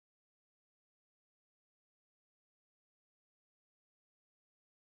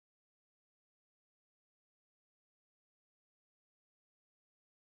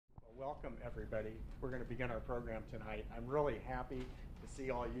welcome everybody. We're going to begin our program tonight. I'm really happy to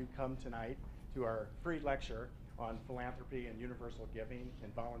see all you come tonight to our free lecture on philanthropy and universal giving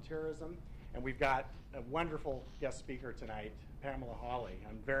and volunteerism. And we've got a wonderful guest speaker tonight, Pamela Hawley.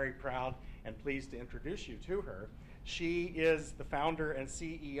 I'm very proud and pleased to introduce you to her. She is the founder and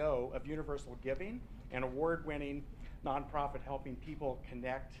CEO of UniversalGiving, an award-winning nonprofit helping people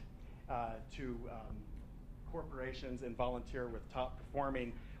connect to corporations and volunteer with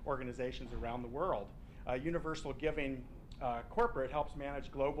top-performing organizations around the world. UniversalGiving Corporate helps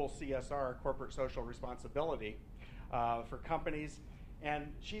manage global CSR, corporate social responsibility, for companies,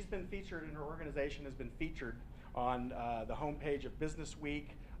 and she's been featured, and her organization has been featured on the homepage of Business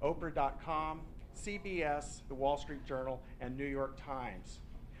Week, Oprah.com, CBS, The Wall Street Journal, and New York Times.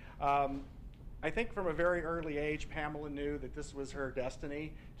 I think from a very early age, Pamela knew that this was her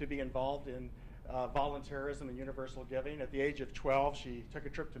destiny to be involved in volunteerism and universal giving. At the age of 12, she took a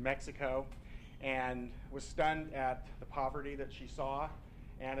trip to Mexico and was stunned at the poverty that she saw.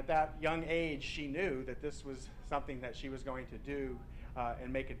 And at that young age, she knew that this was something that she was going to do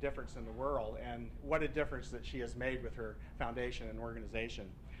and make a difference in the world. And what a difference that she has made with her foundation and organization.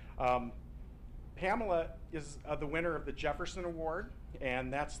 Pamela is the winner of the Jefferson Award,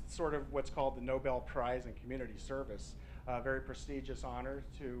 and that's sort of what's called the Nobel Prize in Community Service. Very prestigious honor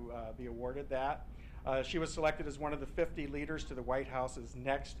to be awarded that. She was selected as one of the 50 leaders to the White House's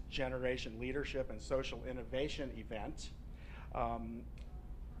Next Generation Leadership and Social Innovation event. On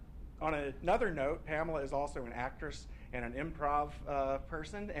another note, Pamela is also an actress and an improv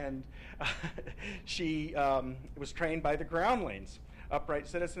person, and she was trained by the Groundlings, Upright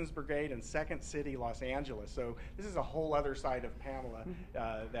Citizens Brigade, and Second City, Los Angeles. So this is a whole other side of Pamela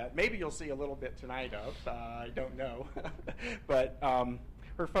that maybe you'll see a little bit tonight of. I don't know. But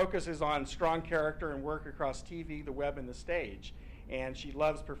her focus is on strong character and work across TV, the web, and the stage. And she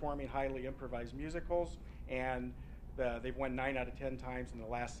loves performing highly improvised musicals, and they've won 9 out of 10 times in the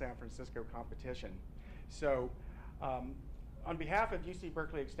last San Francisco competition. So on behalf of UC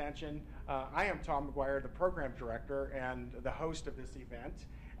Berkeley Extension, I am Tom McGuire, the program director and the host of this event.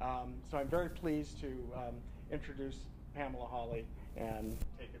 So I'm very pleased to introduce Pamela Hawley, and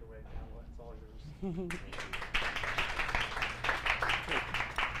take it away, Pamela. It's all yours.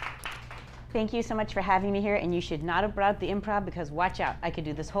 Thank you so much for having me here, and you should not have brought up the improv, because watch out, I could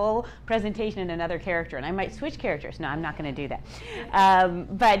do this whole presentation in another character, and I might switch characters. No, I'm not going to do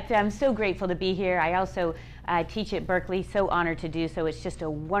that. But I'm so grateful to be here. I also teach at Berkeley, so honored to do so. It's just a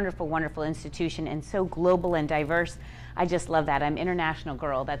wonderful, wonderful institution, and so global and diverse. I just love that. I'm an international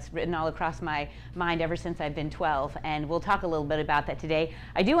girl. That's written all across my mind ever since I've been 12, and we'll talk a little bit about that today.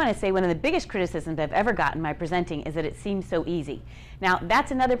 I do want to say one of the biggest criticisms I've ever gotten my presenting is that it seems so easy. Now,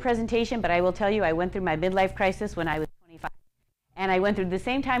 that's another presentation, but I will tell you, I went through my midlife crisis when I was 25, and I went through the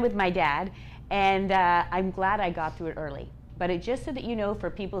same time with my dad, and I'm glad I got through it early. But it just so that you know, for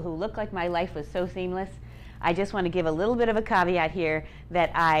people who look like my life was so seamless, I just want to give a little bit of a caveat here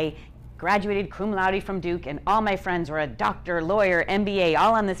that I graduated cum laude from Duke, and all my friends were a doctor, lawyer, MBA,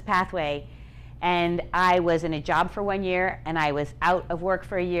 all on this pathway. And I was in a job for 1 year, and I was out of work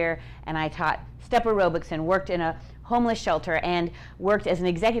for a year, and I taught step aerobics and worked in a homeless shelter and worked as an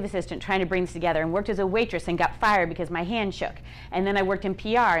executive assistant trying to bring this together, and worked as a waitress and got fired because my hand shook. And then I worked in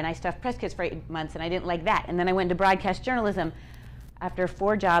PR, and I stuffed press kits for 8 months, and I didn't like that. And then I went into broadcast journalism. After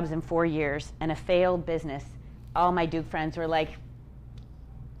 4 jobs in 4 years and a failed business, all my Duke friends were like,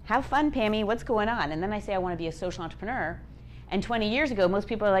 have fun, Pammy, what's going on? And then I say I want to be a social entrepreneur. And 20 years ago, most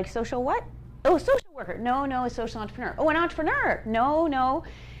people are like, social what? Oh, social worker. No, no, a social entrepreneur. Oh, an entrepreneur. No, no.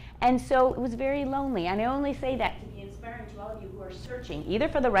 And so it was very lonely. And I only say that to be inspiring to all of you who are searching either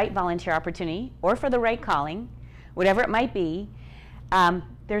for the right volunteer opportunity or for the right calling, whatever it might be.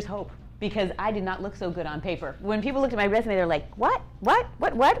 There's hope, because I did not look so good on paper. When people looked at my resume, they're like, what?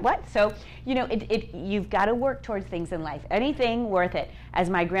 So, you know, you've got to work towards things in life. Anything worth it.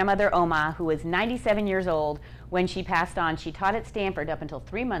 As my grandmother, Oma, who was 97 years old when she passed on, she taught at Stanford up until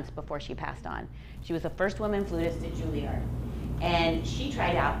 3 months before she passed on. She was the first woman flutist at Juilliard. And she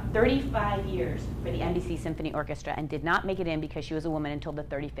tried out 35 years for the NBC Symphony Orchestra and did not make it in because she was a woman until the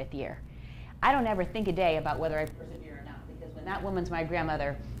 35th year. I don't ever think a day about whether I persevere or not, because when that woman's my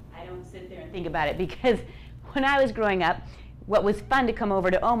grandmother, I don't sit there and think about it, because when I was growing up, what was fun to come over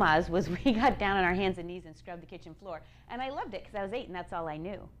to Oma's was we got down on our hands and knees and scrubbed the kitchen floor. And I loved it because I was 8 and that's all I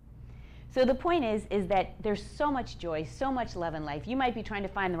knew. So the point is that there's so much joy, so much love in life. You might be trying to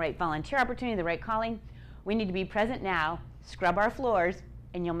find the right volunteer opportunity, the right calling. We need to be present now, scrub our floors,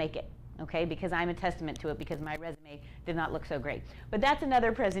 and you'll make it, okay, because I'm a testament to it, because my resume did not look so great. But that's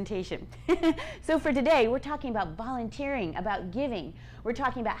another presentation. So for today, we're talking about volunteering, about giving. We're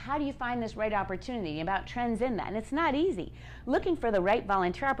talking about how do you find this right opportunity, about trends in that. And it's not easy. Looking for the right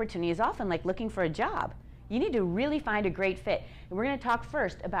volunteer opportunity is often like looking for a job. You need to really find a great fit. And we're going to talk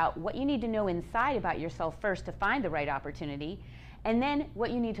first about what you need to know inside about yourself first to find the right opportunity, and then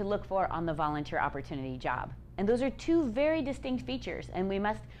what you need to look for on the volunteer opportunity job. And those are two very distinct features, and we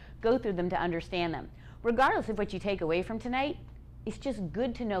must go through them to understand them. Regardless of what you take away from tonight, it's just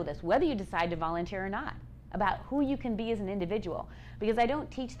good to know this, whether you decide to volunteer or not, about who you can be as an individual, because I don't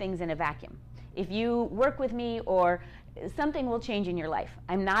teach things in a vacuum. If you work with me, or something will change in your life.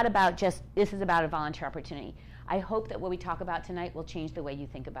 I'm not about just, this is about a volunteer opportunity. I hope that what we talk about tonight will change the way you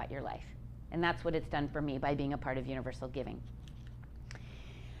think about your life. And that's what it's done for me by being a part of Universal Giving.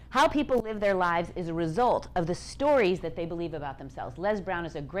 How people live their lives is a result of the stories that they believe about themselves. Les Brown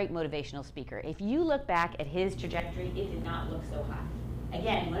is a great motivational speaker. If you look back at his trajectory, it did not look so high.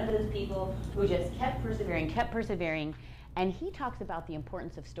 Again, one of those people who just kept persevering, and he talks about the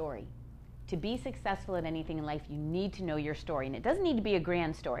importance of story. To be successful at anything in life, you need to know your story. And it doesn't need to be a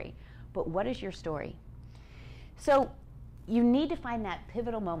grand story, but what is your story? So you need to find that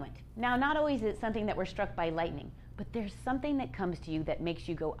pivotal moment. Now, not always is it something that we're struck by lightning, but there's something that comes to you that makes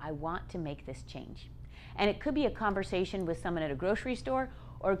you go, I want to make this change. And it could be a conversation with someone at a grocery store,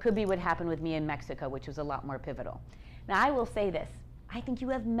 or it could be what happened with me in Mexico, which was a lot more pivotal. Now, I will say this. I think you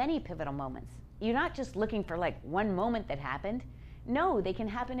have many pivotal moments. You're not just looking for like one moment that happened. No, they can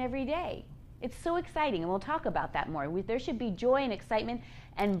happen every day. It's so exciting, and we'll talk about that more. There should be joy and excitement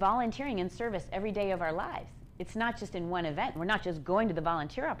and volunteering and service every day of our lives. It's not just in one event. We're not just going to the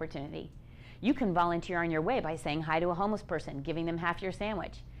volunteer opportunity. You can volunteer on your way by saying hi to a homeless person, giving them half your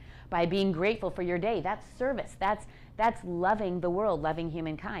sandwich, by being grateful for your day. That's service. That's loving the world, loving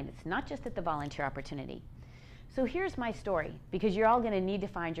humankind. It's not just at the volunteer opportunity. So here's my story, because you're all going to need to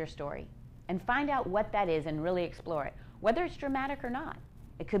find your story and find out what that is and really explore it, whether it's dramatic or not.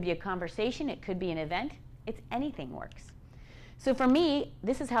 It could be a conversation. It could be an event. It's anything works. So for me,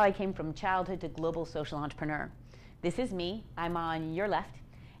 this is how I came from childhood to global social entrepreneur. This is me. I'm on your left.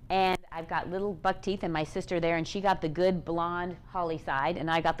 And I've got little buck teeth, and my sister there, and she got the good blonde Holly side, and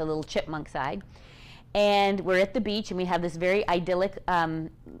I got the little chipmunk side. And we're at the beach, and we have this very idyllic,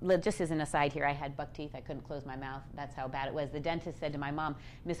 just as an aside here, I had buck teeth. I couldn't close my mouth. That's how bad it was. The dentist said to my mom,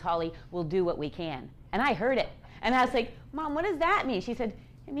 Miss Holly, we'll do what we can. And I heard it. And I was like, Mom, what does that mean? She said,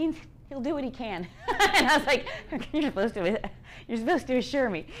 it means he'll do what he can. And I was like, you're supposed to assure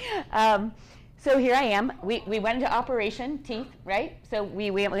me. So here I am. We went into Operation Teeth, right? So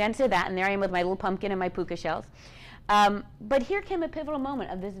we went into that, and there I am with my little pumpkin and my puka shells. But here came a pivotal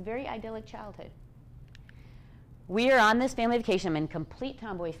moment of this very idyllic childhood. We are on this family vacation. I'm in complete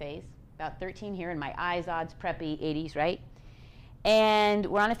tomboy phase, about 13 here, in my eyes, odds, preppy 80s, right? And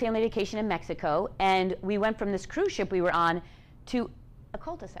we're on a family vacation in Mexico, and we went from this cruise ship we were on to a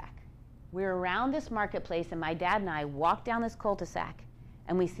cul-de-sac. We're around this marketplace, and my dad and I walk down this cul-de-sac,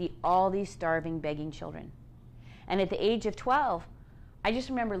 and we see all these starving, begging children. And at the age of 12, I just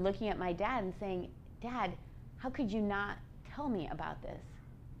remember looking at my dad and saying, Dad, how could you not tell me about this?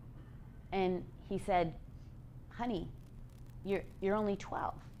 And he said, honey, you're only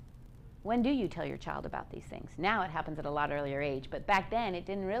 12. When do you tell your child about these things? Now it happens at a lot earlier age, but back then you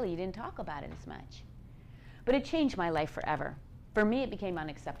didn't talk about it as much. But it changed my life forever. For me, it became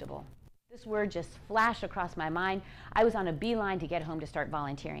unacceptable. This word just flashed across my mind. I was on a beeline to get home to start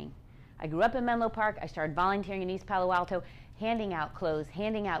volunteering. I grew up in Menlo Park. I started volunteering in East Palo Alto, handing out clothes,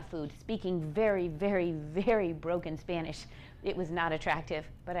 handing out food, speaking very, very, very broken Spanish. It was not attractive,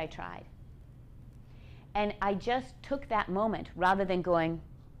 but I tried. And I just took that moment rather than going,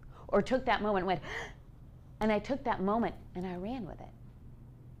 or took that moment and went, and I took that moment and I ran with it.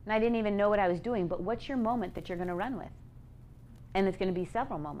 And I didn't even know what I was doing, but what's your moment that you're going to run with? And it's going to be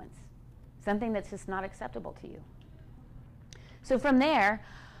several moments. Something that's just not acceptable to you. So from there,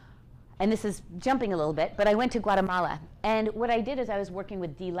 and this is jumping a little bit, but I went to Guatemala. And what I did is I was working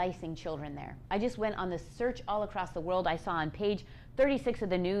with delicing children there. I just went on this search all across the world. I saw on page 36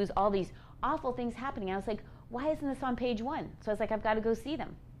 of the news all these awful things happening. I was like, why isn't this on page 1? So I was like, I've got to go see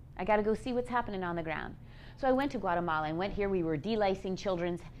them. I got to go see what's happening on the ground. So I went to Guatemala and went here. We were delicing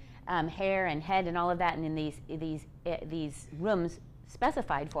children's hair and head and all of that, and in these rooms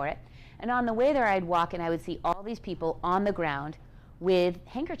specified for it. And on the way there, I'd walk and I would see all these people on the ground with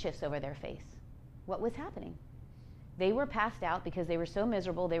handkerchiefs over their face. What was happening? They were passed out because they were so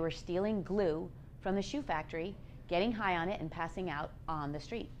miserable. They were stealing glue from the shoe factory, getting high on it, and passing out on the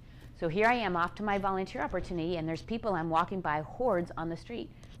street. So here I am off to my volunteer opportunity, and there's people I'm walking by, hordes on the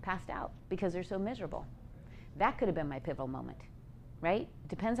street, passed out because they're so miserable. That could have been my pivotal moment, right? It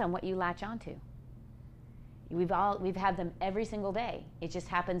depends on what you latch onto. We've had them every single day. It just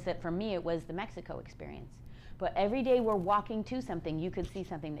happens that for me it was the Mexico experience. But every day we're walking to something, you could see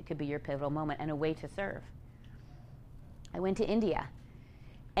something that could be your pivotal moment and a way to serve. I went to India,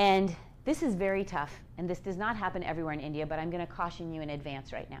 and this is very tough, and this does not happen everywhere in India, but I'm going to caution you in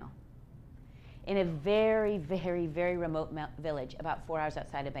advance right now. In a very, very, very remote village about 4 hours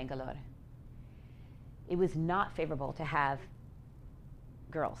outside of Bangalore, it was not favorable to have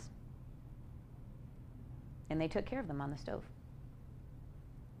girls. And they took care of them on the stove.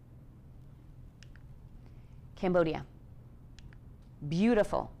 Cambodia.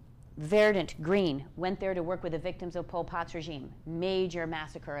 Beautiful, verdant, green. Went there to work with the victims of Pol Pot's regime. Major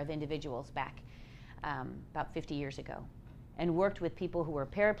massacre of individuals back about 50 years ago. And worked with people who were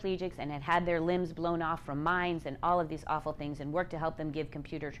paraplegics and had had their limbs blown off from mines and all of these awful things, and worked to help them give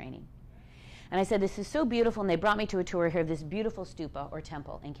computer training. And I said, this is so beautiful, and they brought me to a tour here of this beautiful stupa or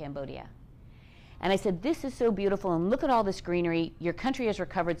temple in Cambodia. And I said, this is so beautiful, and look at all this greenery. Your country has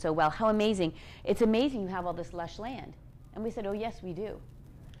recovered so well. How amazing. It's amazing you have all this lush land. And we said, oh, yes, we do.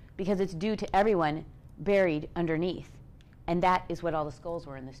 Because it's due to everyone buried underneath. And that is what all the skulls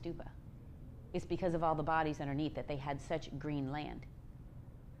were in the stupa. It's because of all the bodies underneath that they had such green land.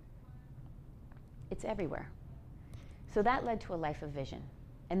 It's everywhere. So that led to a life of vision.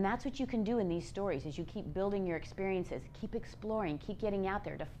 And that's what you can do in these stories, is you keep building your experiences, keep exploring, keep getting out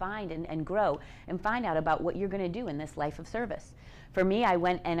there to find and grow and find out about what you're going to do in this life of service. For me, I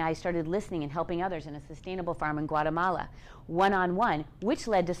went and I started listening and helping others in a sustainable farm in Guatemala, one-on-one, which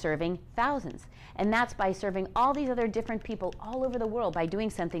led to serving thousands. And that's by serving all these other different people all over the world by doing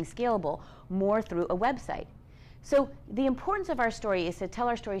something scalable more through a website. So the importance of our story is to tell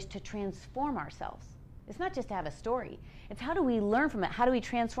our stories to transform ourselves. It's not just to have a story. It's how do we learn from it? How do we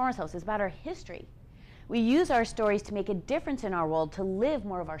transform ourselves? It's about our history. We use our stories to make a difference in our world, to live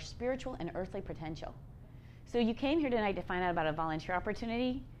more of our spiritual and earthly potential. So you came here tonight to find out about a volunteer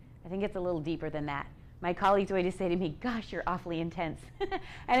opportunity. I think it's a little deeper than that. My colleagues always say to me, gosh, you're awfully intense. And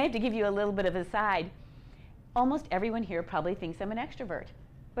I have to give you a little bit of a side. Almost everyone here probably thinks I'm an extrovert,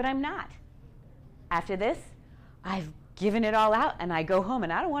 but I'm not. After this, I've given it all out, and I go home,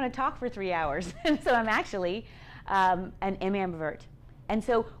 and I don't want to talk for 3 hours. And so I'm actually an ambivert. And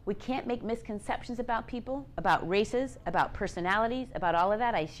so we can't make misconceptions about people, about races, about personalities, about all of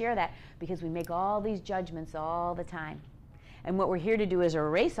that. I share that because we make all these judgments all the time. And what we're here to do is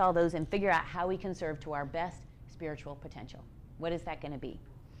erase all those and figure out how we can serve to our best spiritual potential. What is that going to be?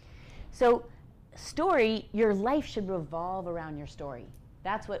 So story, your life should revolve around your story.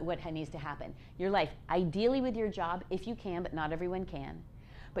 That's what needs to happen. Your life, ideally with your job, if you can, but not everyone can.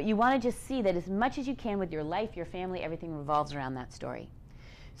 But you want to just see that as much as you can with your life, your family, everything revolves around that story.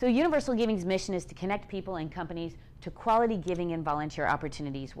 So Universal Giving's mission is to connect people and companies to quality giving and volunteer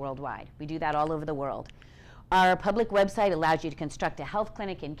opportunities worldwide. We do that all over the world. Our public website allows you to construct a health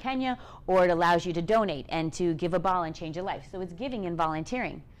clinic in Kenya, or it allows you to donate and to give a ball and change a life. So it's giving and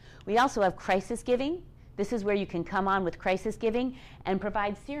volunteering. We also have crisis giving. This is where you can come on with crisis giving and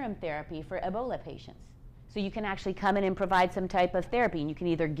provide serum therapy for Ebola patients. So you can actually come in and provide some type of therapy, and you can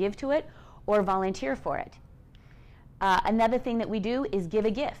either give to it or volunteer for it. Another thing that we do is give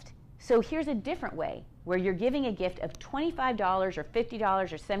a gift. So here's a different way where you're giving a gift of $25 or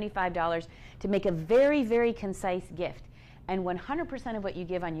 $50 or $75 to make a very, very concise gift. And 100% of what you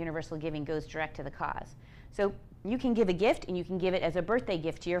give on Universal Giving goes direct to the cause. So you can give a gift, and you can give it as a birthday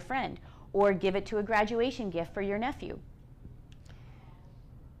gift to your friend, or give it to a graduation gift for your nephew.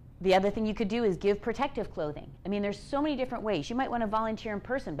 The other thing you could do is give protective clothing. I mean, there's so many different ways. You might want to volunteer in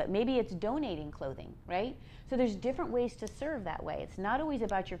person, but maybe it's donating clothing, right? So there's different ways to serve that way. It's not always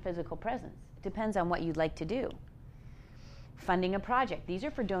about your physical presence. It depends on what you'd like to do. Funding a project. These are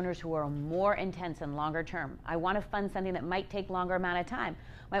for donors who are more intense and longer term. I want to fund something that might take longer amount of time.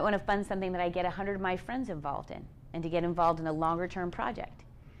 Might want to fund something that I get 100 of my friends involved in, and to get involved in a longer term project.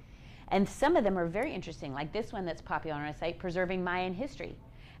 And some of them are very interesting, like this one that's popular on our site, Preserving Mayan History.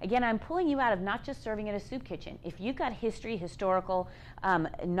 Again, I'm pulling you out of not just serving at a soup kitchen. If you've got history, historical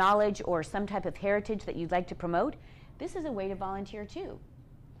knowledge, or some type of heritage that you'd like to promote, this is a way to volunteer too.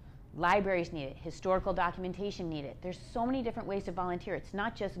 Libraries need it. Historical documentation need it. There's so many different ways to volunteer. It's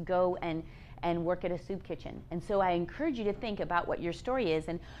not just go and work at a soup kitchen. And so I encourage you to think about what your story is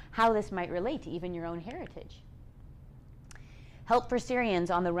and how this might relate to even your own heritage. Help for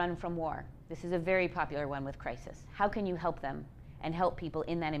Syrians on the run from war. This is a very popular one with crisis. How can you help them and help people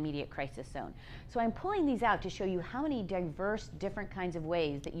in that immediate crisis zone? So I'm pulling these out to show you how many diverse, different kinds of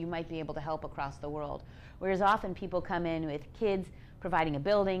ways that you might be able to help across the world. Whereas often people come in with kids providing a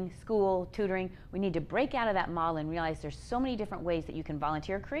building, school, tutoring. We need to break out of that model and realize there's so many different ways that you can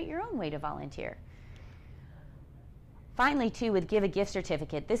volunteer. Create your own way to volunteer. Finally, too, with Give a Gift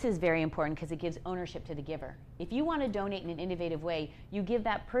Certificate, this is very important because it gives ownership to the giver. If you want to donate in an innovative way, you give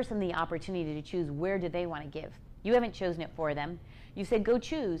that person the opportunity to choose where do they want to give. You haven't chosen it for them. You said go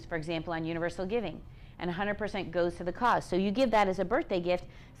choose, for example, on UniversalGiving, and 100% goes to the cause. So you give that as a birthday gift.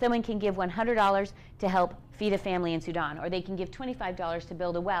 Someone can give $100 to help feed a family in Sudan, or they can give $25 to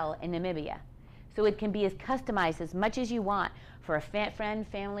build a well in Namibia. So it can be as customized as much as you want for a friend,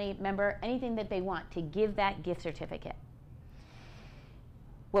 family member, anything that they want to give that gift certificate.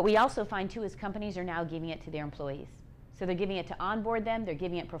 What we also find too is companies are now giving it to their employees. So they're giving it to onboard them, they're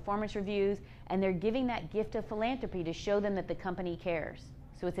giving it performance reviews, and they're giving that gift of philanthropy to show them that the company cares.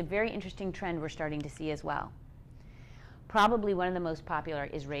 So it's a very interesting trend we're starting to see as well. Probably one of the most popular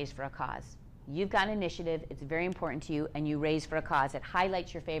is Raise for a Cause. You've got an initiative, it's very important to you, and you raise for a cause. It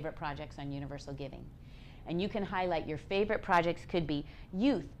highlights your favorite projects on Universal Giving. And you can highlight your favorite projects, could be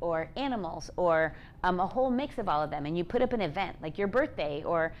youth or animals or a whole mix of all of them, and you put up an event like your birthday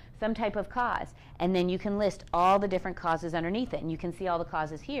or some type of cause, and then you can list all the different causes underneath it, and you can see all the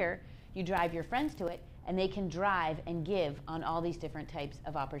causes here. You drive your friends to it, and they can drive and give on all these different types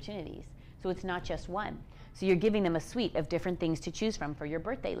of opportunities. So it's not just one. So you're giving them a suite of different things to choose from for your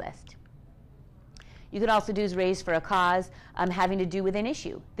birthday list. You could also do is Raise for a Cause having to do with an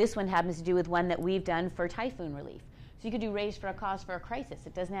issue. This one happens to do with one that we've done for typhoon relief. So you could do Raise for a Cause for a crisis.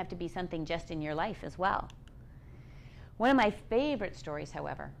 It doesn't have to be something just in your life as well. One of my favorite stories,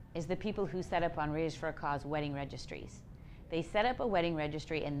 however, is the people who set up on Raise for a Cause wedding registries. They set up a wedding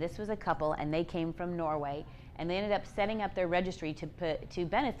registry, and this was a couple, and they came from Norway, and they ended up setting up their registry to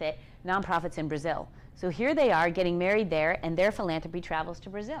benefit nonprofits in Brazil. So here they are getting married there, and their philanthropy travels to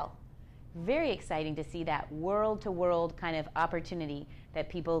Brazil. Very exciting to see that world-to-world kind of opportunity that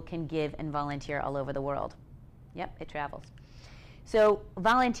people can give and volunteer all over the world. Yep, it travels. So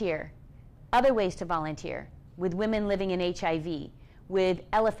volunteer. Other ways to volunteer. With women living in HIV, with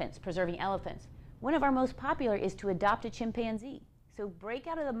elephants, preserving elephants. One of our most popular is to adopt a chimpanzee. So break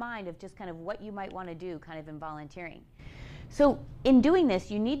out of the mind of just kind of what you might want to do kind of in volunteering. So in doing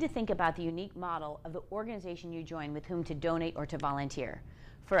this, you need to think about the unique model of the organization you join with whom to donate or to volunteer.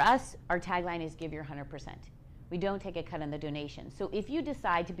 For us, our tagline is give your 100%. We don't take a cut on the donation. So if you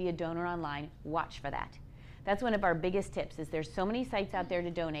decide to be a donor online, watch for that. That's one of our biggest tips is there's so many sites out there to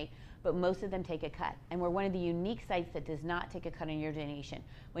donate, but most of them take a cut. And we're one of the unique sites that does not take a cut on your donation.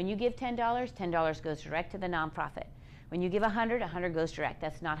 When you give $10, $10 goes direct to the nonprofit. When you give $100, $100 goes direct.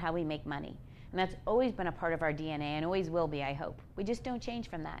 That's not how we make money. And that's always been a part of our DNA and always will be, I hope. We just don't change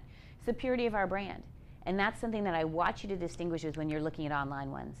from that. It's the purity of our brand. And that's something that I want you to distinguish with when you're looking at online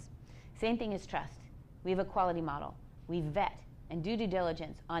ones. Same thing as trust. We have a quality model. We vet and do due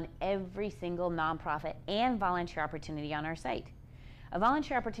diligence on every single nonprofit and volunteer opportunity on our site. A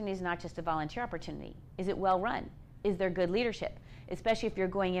volunteer opportunity is not just a volunteer opportunity. Is it well run? Is there good leadership? Especially if you're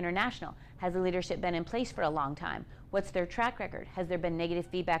going international. Has the leadership been in place for a long time? What's their track record? Has there been negative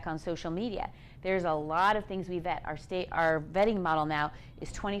feedback on social media? There's a lot of things we vet. Our vetting model now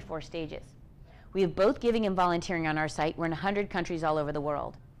is 24 stages. We have both giving and volunteering on our site. We're in 100 countries all over the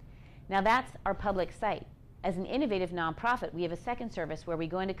world. Now that's our public site. As an innovative nonprofit, we have a second service where we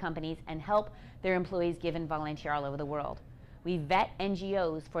go into companies and help their employees give and volunteer all over the world. We vet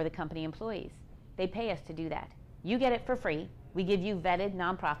NGOs for the company employees. They pay us to do that. You get it for free. We give you vetted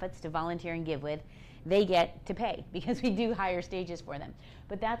nonprofits to volunteer and give with. They get to pay because we do higher stages for them.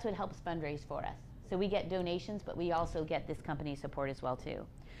 But that's what helps fundraise for us. So we get donations, but we also get this company support as well too.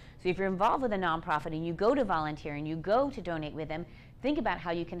 So if you're involved with a nonprofit and you go to volunteer and you go to donate with them, think about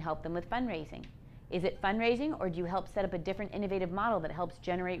how you can help them with fundraising. Is it fundraising, or do you help set up a different innovative model that helps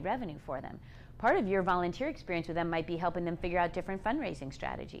generate revenue for them? Part of your volunteer experience with them might be helping them figure out different fundraising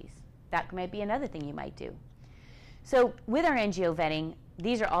strategies. That might be another thing you might do. So with our NGO vetting,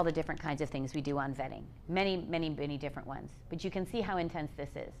 these are all the different kinds of things we do on vetting. Many, many, many different ones. But you can see how intense this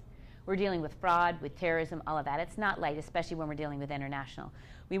is. We're dealing with fraud, with terrorism, all of that. It's not light, especially when we're dealing with international.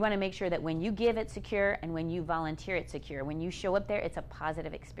 We want to make sure that when you give, it's secure, and when you volunteer, it's secure. When you show up there, it's a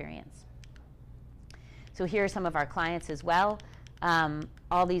positive experience. So here are some of our clients as well,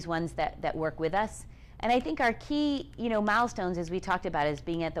 all these ones that work with us. And I think our key, milestones, as we talked about, is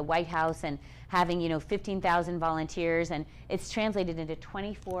being at the White House and having, 15,000 volunteers, and it's translated into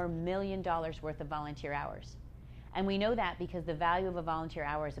 $24 million worth of volunteer hours. And we know that because the value of a volunteer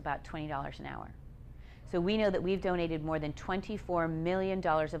hour is about $20 an hour. So we know that we've donated more than $24 million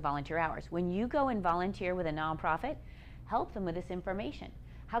of volunteer hours. When you go and volunteer with a nonprofit, help them with this information.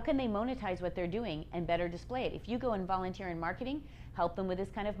 How can they monetize what they're doing and better display it? If you go and volunteer in marketing, help them with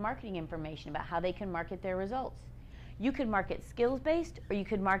this kind of marketing information about how they can market their results. You could market skills-based, or you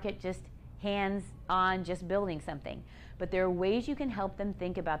could market just hands-on, just building something. But there are ways you can help them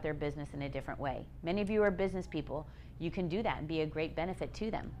think about their business in a different way. Many of you are business people. You can do that and be a great benefit to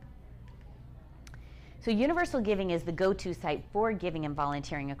them. So Universal Giving is the go-to site for giving and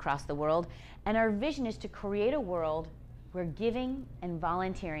volunteering across the world, and our vision is to create a world where giving and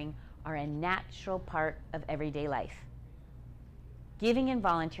volunteering are a natural part of everyday life. Giving and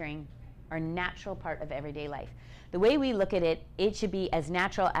volunteering are a natural part of everyday life. The way we look at it, it should be as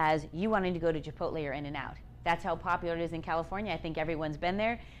natural as you wanting to go to Chipotle or In-N-Out. That's how popular it is in California. I think everyone's been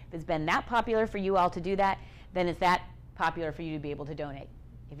there. If it's been that popular for you all to do that, then it's that popular for you to be able to donate.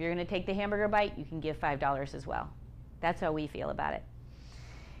 If you're going to take the hamburger bite, you can give $5 as well. That's how we feel about it.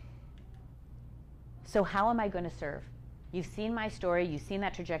 So how am I going to serve? You've seen my story, you've seen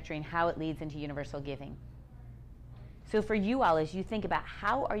that trajectory and how it leads into universal giving. So for you all, as you think about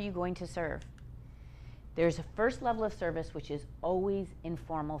how are you going to serve, there's a first level of service which is always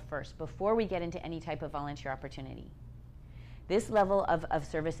informal first, before we get into any type of volunteer opportunity. This level of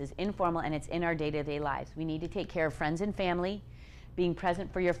service is informal and it's in our day-to-day lives. We need to take care of friends and family, being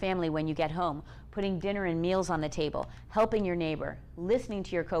present for your family when you get home, putting dinner and meals on the table, helping your neighbor, listening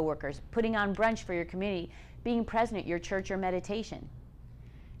to your coworkers, putting on brunch for your community, being present at your church or meditation.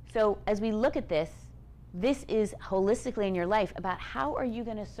 So as we look at this, this is holistically in your life about how are you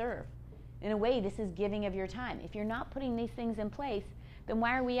going to serve. In a way, this is giving of your time. If you're not putting these things in place, then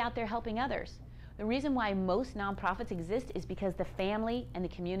why are we out there helping others? The reason why most nonprofits exist is because the family and the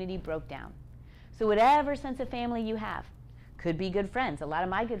community broke down. So whatever sense of family you have, could be good friends. A lot of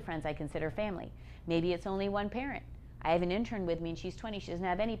my good friends I consider family. Maybe it's only one parent. I have an intern with me and she's 20, she doesn't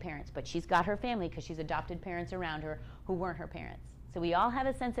have any parents, but she's got her family because she's adopted parents around her who weren't her parents. So we all have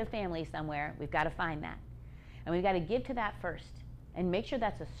a sense of family somewhere. We've got to find that. And we've got to give to that first and make sure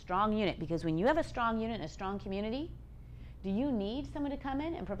that's a strong unit, because when you have a strong unit and a strong community, do you need someone to come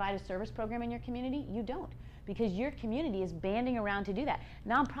in and provide a service program in your community? You don't, because your community is banding around to do that.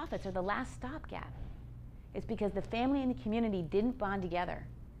 Nonprofits are the last stopgap. It's because the family and the community didn't bond together.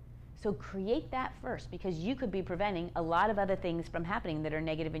 So create that first, because you could be preventing a lot of other things from happening that are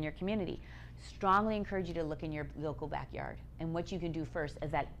negative in your community. Strongly encourage you to look in your local backyard and what you can do first as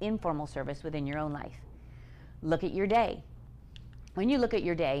that informal service within your own life. Look at your day. When you look at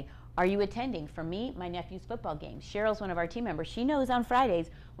your day, are you attending? For me, my nephew's football games. Cheryl's one of our team members. She knows on Fridays,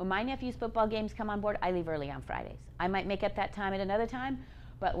 when my nephew's football games come on board, I leave early on Fridays. I might make up that time at another time,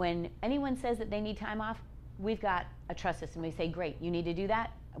 but when anyone says that they need time off, we've got a trust system. We say, great, you need to do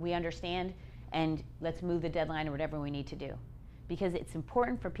that. We understand, and let's move the deadline or whatever we need to do. Because it's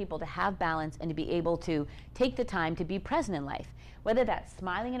important for people to have balance and to be able to take the time to be present in life. Whether that's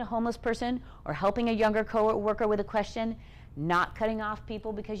smiling at a homeless person or helping a younger coworker with a question, not cutting off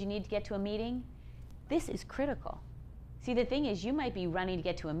people because you need to get to a meeting. This is critical. See, the thing is, you might be running to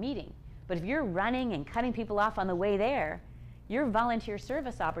get to a meeting, but if you're running and cutting people off on the way there, your volunteer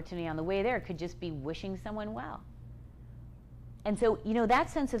service opportunity on the way there could just be wishing someone well. And so, you know, that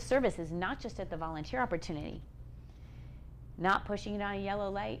sense of service is not just at the volunteer opportunity. Not pushing it on a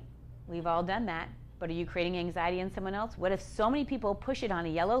yellow light. We've all done that. But are you creating anxiety in someone else? What if so many people push it on a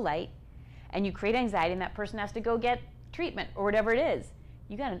yellow light and you create anxiety and that person has to go get treatment or whatever it is?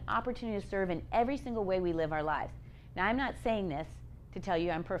 You got an opportunity to serve in every single way we live our lives. Now, I'm not saying this to tell you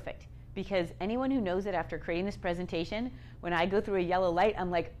I'm perfect, because anyone who knows it after creating this presentation, when I go through a yellow light,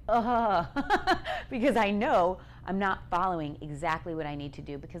 I'm like, ugh, because I know I'm not following exactly what I need to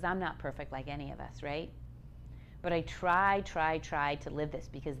do, because I'm not perfect like any of us, right? But I try to live this,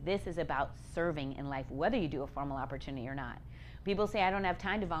 because this is about serving in life, whether you do a formal opportunity or not. People say, I don't have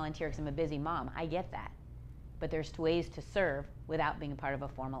time to volunteer because I'm a busy mom. I get that. But there's ways to serve without being a part of a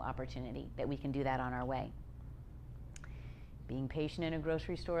formal opportunity, that we can do that on our way. Being patient in a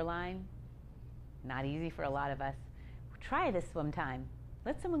grocery store line, not easy for a lot of us. Try this sometime.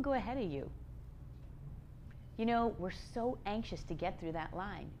 Let someone go ahead of you. You know, we're so anxious to get through that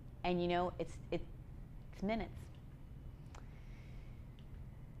line. And you know, it's minutes.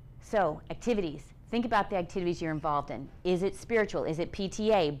 So, activities. Think about the activities you're involved in. Is it spiritual? Is it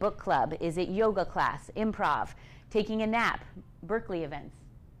PTA, book club? Is it yoga class, improv, taking a nap, Berkeley events?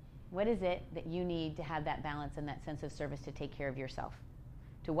 What is it that you need to have that balance and that sense of service to take care of yourself?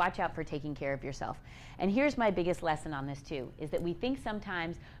 To watch out for taking care of yourself. And here's my biggest lesson on this too, is that we think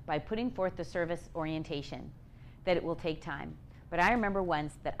sometimes by putting forth the service orientation that it will take time. But I remember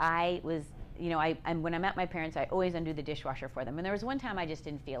once that I was, you know, when I'm at my parents', I always undo the dishwasher for them. And there was one time I just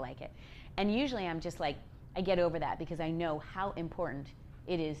didn't feel like it. And usually I'm just like, I get over that because I know how important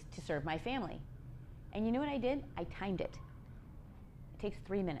it is to serve my family. And you know what I did? I timed it. It takes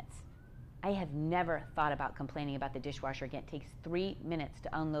 3 minutes. I have never thought about complaining about the dishwasher again. It takes 3 minutes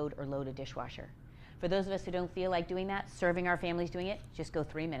to unload or load a dishwasher. For those of us who don't feel like doing that, serving our families doing it, just go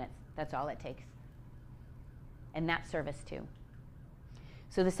 3 minutes. That's all it takes. And that's service too.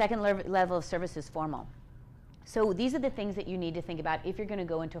 So the second level of service is formal. So these are the things that you need to think about if you're going to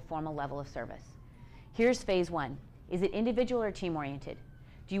go into a formal level of service. Here's phase one. Is it individual or team-oriented?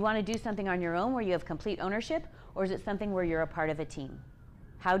 Do you want to do something on your own where you have complete ownership, or is it something where you're a part of a team?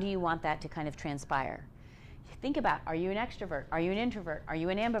 How do you want that to kind of transpire? Think about, are you an extrovert? Are you an introvert? Are you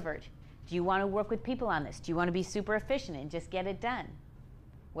an ambivert? Do you want to work with people on this? Do you want to be super efficient and just get it done?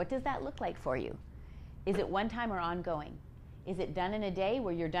 What does that look like for you? Is it one time or ongoing? Is it done in a day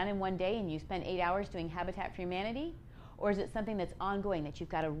where you're done in one day and you spend 8 hours doing Habitat for Humanity? Or is it something that's ongoing, that you've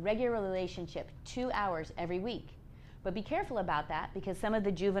got a regular relationship, 2 hours every week? But be careful about that, because some of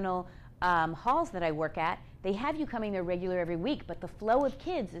the juvenile halls that I work at, they have you coming there regular every week, but the flow of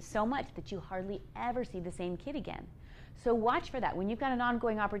kids is so much that you hardly ever see the same kid again. So watch for that. When you've got an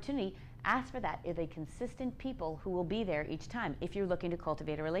ongoing opportunity, ask for that. Are they consistent people who will be there each time if you're looking to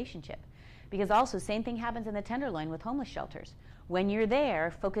cultivate a relationship? Because also, same thing happens in the Tenderloin with homeless shelters. When you're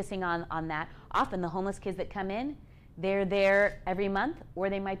there focusing on that, often the homeless kids that come in, they're there every month, or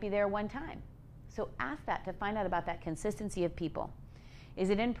they might be there one time. So ask that to find out about that consistency of people. Is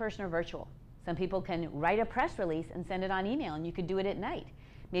it in person or virtual? Some people can write a press release and send it on email, and you could do it at night.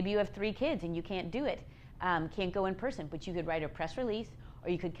 Maybe you have 3 kids and you can't do it, can't go in person, but you could write a press release, or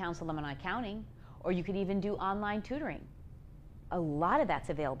you could counsel them on accounting, or you could even do online tutoring. A lot of that's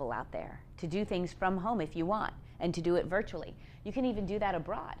available out there to do things from home if you want, and to do it virtually. You can even do that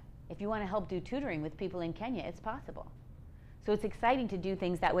abroad. If you want to help do tutoring with people in Kenya, it's possible. So it's exciting to do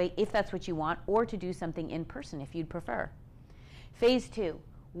things that way if that's what you want, or to do something in person if you'd prefer. Phase 2,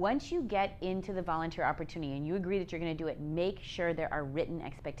 once you get into the volunteer opportunity and you agree that you're going to do it, make sure there are written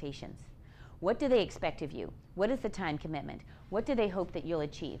expectations. What do they expect of you? What is the time commitment? What do they hope that you'll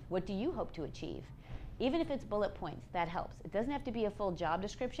achieve? What do you hope to achieve? Even if it's bullet points, that helps. It doesn't have to be a full job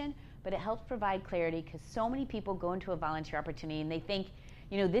description, but it helps provide clarity, because so many people go into a volunteer opportunity and they think,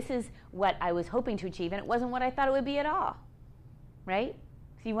 you know, this is what I was hoping to achieve, and it wasn't what I thought it would be at all, right?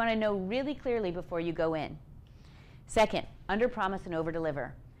 So you want to know really clearly before you go in. Second, under promise and over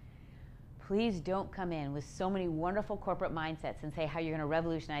deliver. Please don't come in with so many wonderful corporate mindsets and say how you're going to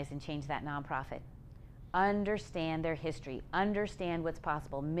revolutionize and change that nonprofit. Understand their history. Understand what's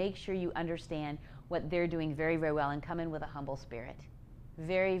possible. Make sure you understand what they're doing very, very well, and come in with a humble spirit.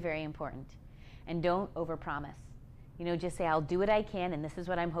 Very, very important. And don't overpromise. You know, just say, I'll do what I can, and this is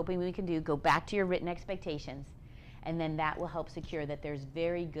what I'm hoping we can do. Go back to your written expectations, and then that will help secure that there's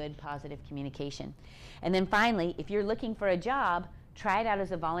very good, positive communication. And then finally, if you're looking for a job, try it out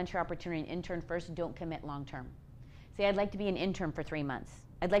as a volunteer opportunity and intern first. Don't commit long term. Say, I'd like to be an intern for 3 months.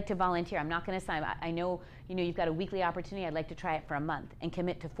 I'd like to volunteer. I'm not going to sign. I know, you've got a weekly opportunity. I'd like to try it for a month and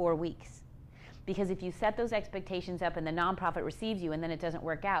commit to 4 weeks. Because if you set those expectations up and the nonprofit receives you and then it doesn't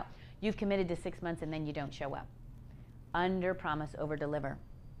work out, you've committed to 6 months and then you don't show up. Under promise, over deliver.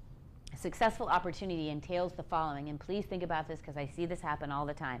 A successful opportunity entails the following, and please think about this because I see this happen all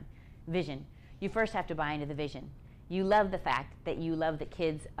the time. Vision. You first have to buy into the vision. You love the fact that you love that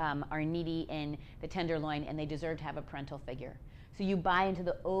kids are needy in the Tenderloin and they deserve to have a parental figure. So you buy into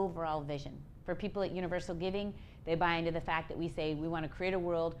the overall vision. For people at Universal Giving, they buy into the fact that we say we want to create a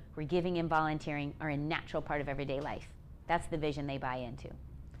world where giving and volunteering are a natural part of everyday life. That's the vision they buy into.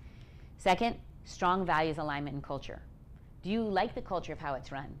 Second, strong values, alignment, and culture. Do you like the culture of how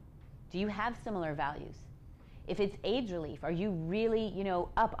it's run? Do you have similar values? If it's AIDS relief, are you really,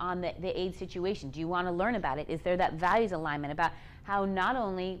 up on the AIDS situation? Do you want to learn about it? Is there that values alignment about how not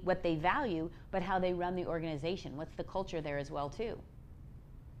only what they value, but how they run the organization? What's the culture there as well, too?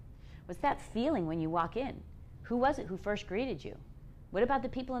 What's that feeling when you walk in? Who was it who first greeted you? What about the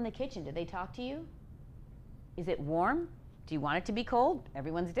people in the kitchen? Did they talk to you? Is it warm? Do you want it to be cold?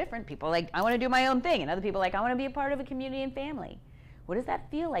 Everyone's different. People are like, I want to do my own thing. And other people are like, I want to be a part of a community and family. What does that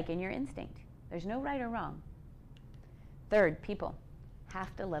feel like in your instinct? There's no right or wrong. Third, people.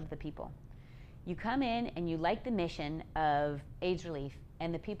 Have to love the people. You come in and you like the mission of AIDS relief,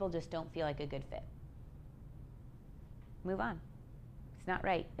 and the people just don't feel like a good fit. Move on. It's not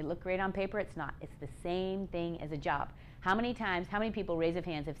right. It looked great on paper. It's not. It's the same thing as a job. How many people, raise of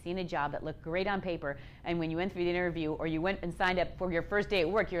hands, have seen a job that looked great on paper, and when you went through the interview or you went and signed up for your first day at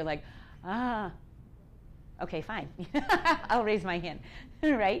work, you're like, okay, fine. I'll raise my hand,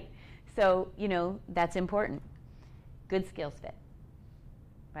 right? So, that's important. Good skills fit.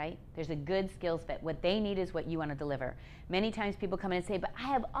 right? There's a good skills fit. What they need is what you want to deliver. Many times people come in and say, but I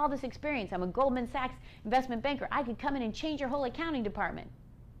have all this experience. I'm a Goldman Sachs investment banker. I could come in and change your whole accounting department.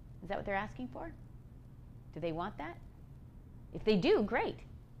 Is that what they're asking for? Do they want that? If they do, great.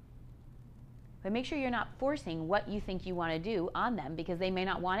 But make sure you're not forcing what you think you want to do on them, because they may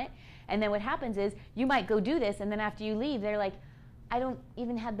not want it. And then what happens is you might go do this, and then after you leave, they're like, I don't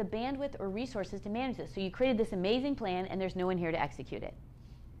even have the bandwidth or resources to manage this. So you created this amazing plan, and there's no one here to execute it.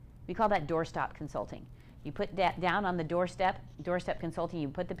 We call that doorstop consulting. You put that down on the doorstep consulting, you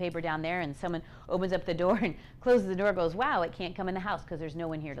put the paper down there, and someone opens up the door and closes the door and goes, wow, it can't come in the house because there's no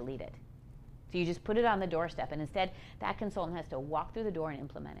one here to lead it. So you just put it on the doorstep, and instead that consultant has to walk through the door and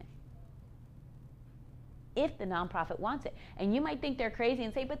implement it. If the nonprofit wants it. And you might think they're crazy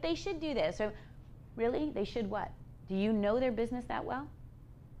and say, but they should do this. So really, they should what? Do you know their business that well?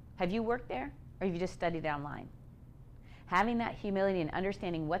 Have you worked there, or have you just studied online? Having that humility and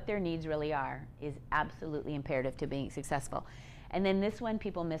understanding what their needs really are is absolutely imperative to being successful. And then this one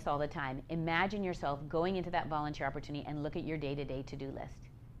people miss all the time. Imagine yourself going into that volunteer opportunity and look at your day-to-day to-do list.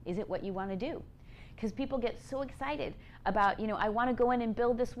 Is it what you want to do? Because people get so excited about, I want to go in and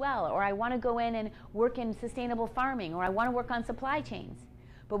build this well, or I want to go in and work in sustainable farming, or I want to work on supply chains.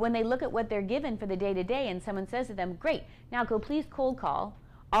 But when they look at what they're given for the day-to-day and someone says to them, great, now go please cold call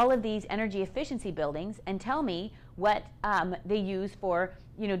all of these energy efficiency buildings and tell me what they use for,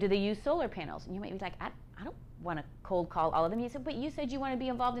 do they use solar panels? And you might be like, I don't want to cold call all of them. You said, but you said you want to be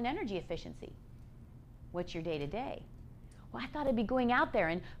involved in energy efficiency. What's your day-to-day? Well, I thought I'd be going out there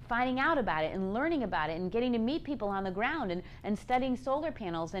and finding out about it and learning about it and getting to meet people on the ground and studying solar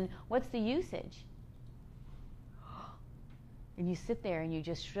panels and what's the usage. And you sit there and you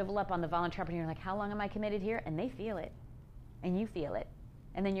just shrivel up on the volunteer opportunity. You're like, how long am I committed here? And they feel it. And you feel it.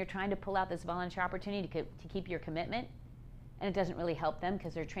 And then you're trying to pull out this volunteer opportunity to keep your commitment. And it doesn't really help them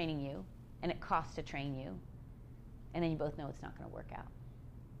because they're training you. And it costs to train you. And then you both know it's not going to work out.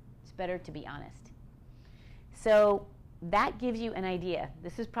 It's better to be honest. So that gives you an idea.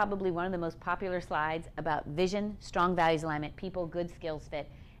 This is probably one of the most popular slides about vision, strong values alignment, people, good skills fit,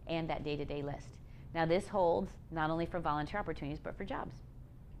 and that day-to-day list. Now this holds not only for volunteer opportunities, but for jobs.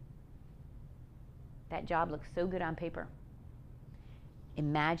 That job looks so good on paper.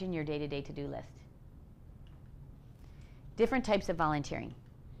 Imagine your day-to-day to-do list. Different types of volunteering.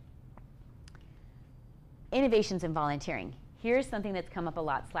 Innovations in volunteering. Here's something that's come up a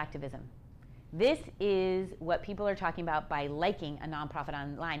lot, slacktivism. This is what people are talking about by liking a nonprofit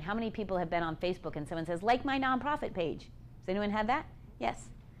online. How many people have been on Facebook and someone says, like my nonprofit page? Has anyone had that? Yes.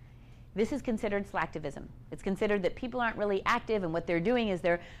 This is considered slacktivism. It's considered that people aren't really active, and what they're doing is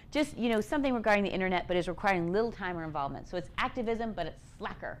they're just, something regarding the internet, but is requiring little time or involvement. So it's activism, but it's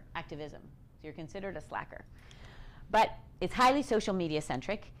slacker activism. So you're considered a slacker. But it's highly social media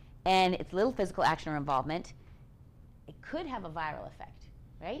centric, and it's little physical action or involvement. It could have a viral effect,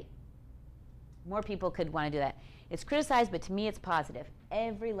 right? More people could want to do that. It's criticized, but to me it's positive.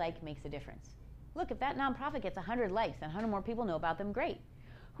 Every like makes a difference. Look, if that nonprofit gets 100 likes and 100 more people know about them, great.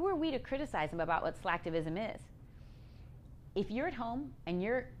 Who are we to criticize them about what slacktivism is? If you're at home and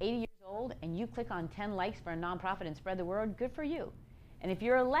you're 80 years old and you click on 10 likes for a nonprofit and spread the word, good for you. And if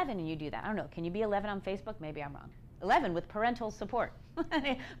you're 11 and you do that, I don't know, can you be 11 on Facebook? Maybe I'm wrong. 11 with parental support,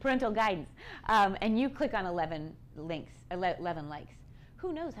 parental guidance, and you click on 11 links, 11 likes.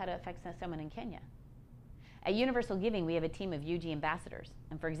 Who knows how to affect someone in Kenya? At UniversalGiving, we have a team of UG ambassadors.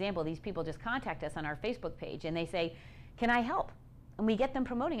 And for example, these people just contact us on our Facebook page and they say, can I help? And we get them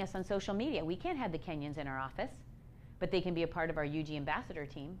promoting us on social media. We can't have the Kenyans in our office, but they can be a part of our UG ambassador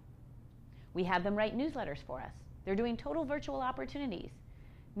team. We have them write newsletters for us. They're doing total virtual opportunities.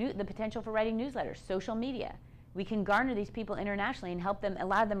 The potential for writing newsletters, social media. We can garner these people internationally and help them. A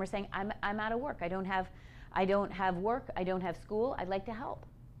lot of them are saying, I'm out of work. I don't have work. I don't have school. I'd like to help.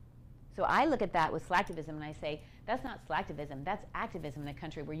 So I look at that with slacktivism and I say, that's not slacktivism. That's activism in a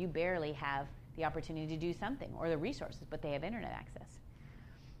country where you barely have the opportunity to do something or the resources, but they have internet access.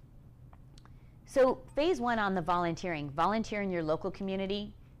 So phase one on the volunteering. Volunteer in your local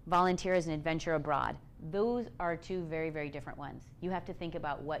community. Volunteer as an adventure abroad. Those are two very, very different ones. You have to think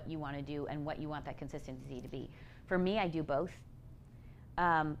about what you want to do and what you want that consistency to be. For me, I do both.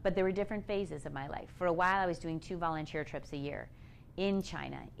 But there were different phases of my life. For a while, I was doing 2 volunteer trips a year in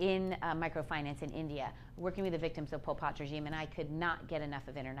China, in microfinance in India, working with the victims of Pol Pot's regime, and I could not get enough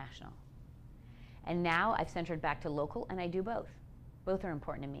of international. And now I've centered back to local, and I do both. Both are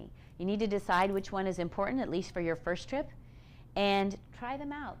important to me. You need to decide which one is important, at least for your first trip, and try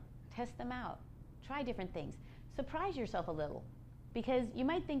them out, test them out, try different things. Surprise yourself a little. Because you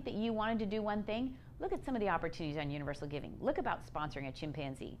might think that you wanted to do one thing. Look at some of the opportunities on Universal Giving. Look about sponsoring a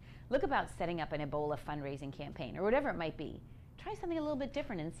chimpanzee. Look about setting up an Ebola fundraising campaign, or whatever it might be. Try something a little bit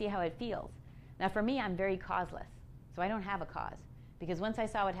different and see how it feels. Now for me, I'm very causeless, so I don't have a cause. Because once I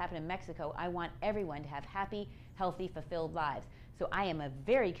saw what happened in Mexico, I want everyone to have happy, healthy, fulfilled lives. So I am a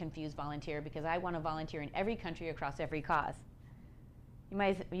very confused volunteer because I want to volunteer in every country across every cause.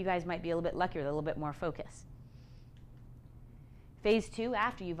 You guys might be a little bit luckier, a little bit more focused. Phase 2,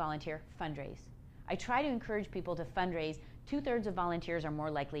 after you volunteer, fundraise. I try to encourage people to fundraise. 2/3 of volunteers are more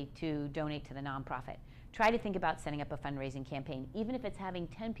likely to donate to the nonprofit. Try to think about setting up a fundraising campaign, even if it's having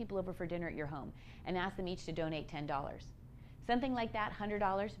 10 people over for dinner at your home, and ask them each to donate $10. Something like that,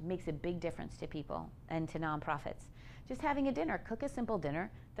 $100, makes a big difference to people and to nonprofits. Just having a dinner, cook a simple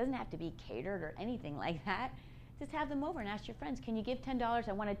dinner. Doesn't have to be catered or anything like that. Just have them over and ask your friends, can you give $10?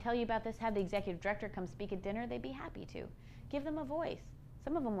 I want to tell you about this. Have the executive director come speak at dinner. They'd be happy to. Give them a voice.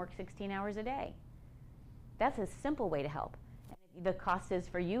 Some of them work 16 hours a day. That's a simple way to help. And the cost is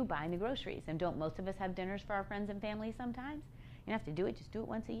for you buying the groceries. And don't most of us have dinners for our friends and family sometimes? You don't have to do it. Just do it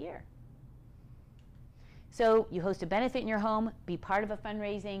once a year. So you host a benefit in your home, be part of a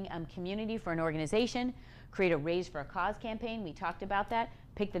fundraising community for an organization, create a Raise for a Cause campaign. We talked about that.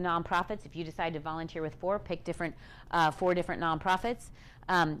 Pick the nonprofits. If you decide to volunteer with 4, pick 4 different nonprofits.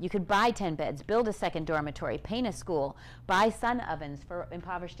 You could buy 10 beds, build a second dormitory, paint a school, buy sun ovens for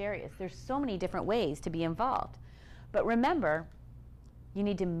impoverished areas. There's so many different ways to be involved. But remember, you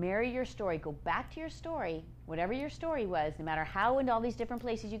need to marry your story. Go back to your story, whatever your story was, no matter how into all these different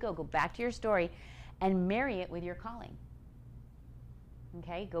places you go back to your story and marry it with your calling.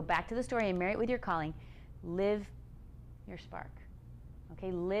 Okay? Go back to the story and marry it with your calling. Live your spark.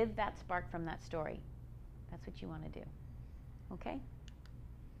 Okay? Live that spark from that story. That's what you want to do. Okay?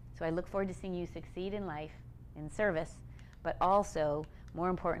 So I look forward to seeing you succeed in life, in service, but also, more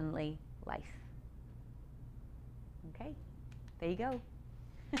importantly, life. Okay? There you go.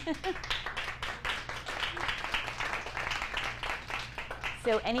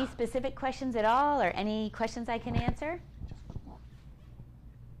 So any specific questions at all, or any questions I can answer?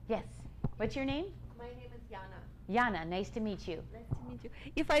 Yes. What's your name? My name is Yana. Yana, nice to meet you. Nice to meet you.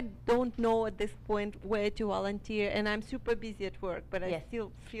 If I don't know at this point where to volunteer, and I'm super busy at work, but Yes. I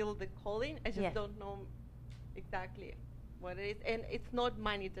still feel the calling, I just Yes. don't know exactly what it is. And it's not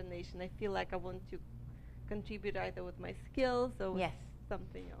money donation. I feel like I want to contribute either with my skills or with Yes.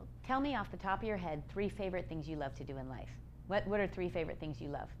 something else. Tell me off the top of your head 3 favorite things you love to do in life. What are 3 favorite things you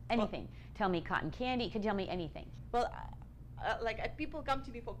love? Anything. Tell me cotton candy. You could tell me anything. Well, people come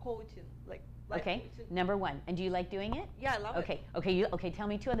to me for coaching, like life Okay. coaching. Number 1. And do you like doing it? Yeah, I love it. Okay. Tell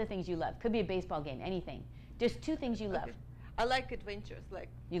me 2 other things you love. Could be a baseball game. Anything. Just 2 things you love. Okay. I like adventures, like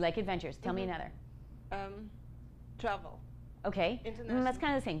You like adventures. Tell me another. Travel. Okay. International. That's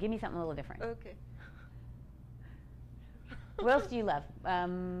kind of the same. Give me something a little different. Okay. What else do you love?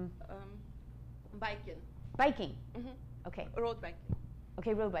 Biking. Biking. Hmm. Okay. Road biking.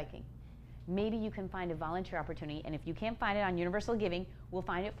 Okay, road biking. Maybe you can find a volunteer opportunity, and if you can't find it on Universal Giving, we'll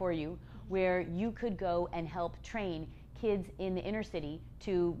find it for you, where you could go and help train kids in the inner city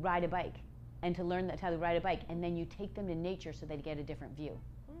to ride a bike and to learn how to ride a bike, and then you take them to nature so they get a different view.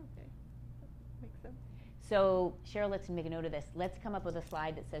 Okay. Makes sense. So, Cheryl, let's make a note of this. Let's come up with a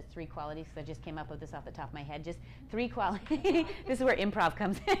slide that says 3 qualities, because I just came up with this off the top of my head. Just 3 qualities. This is where improv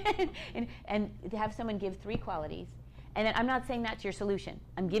comes in. And have someone give 3 qualities. And then I'm not saying that's your solution.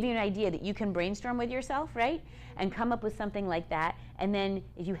 I'm giving you an idea that you can brainstorm with yourself, right? And come up with something like that. And then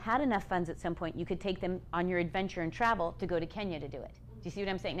if you had enough funds at some point, you could take them on your adventure and travel to go to Kenya to do it. Do you see what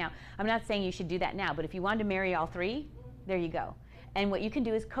I'm saying? Now, I'm not saying you should do that now, but if you wanted to marry all 3, there you go. And what you can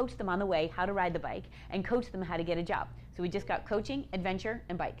do is coach them on the way how to ride the bike and coach them how to get a job. So we just got coaching, adventure,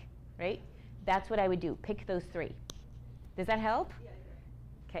 and bike, right? That's what I would do. Pick those 3. Does that help? Yeah,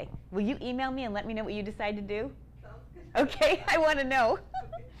 Okay. Will you email me and let me know what you decide to do? sounds good. Okay, I want to know.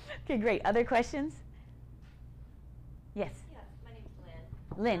 Okay. Okay, great. Other questions? Yes. Yes, my name's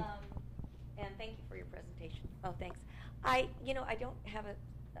Lynn. Lynn. And thank you for your presentation. Oh, thanks. I don't have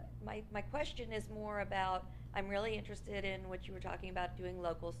my question is more about, I'm really interested in what you were talking about, doing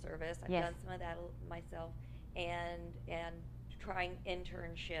local service. I've Yes. done some of that myself, and trying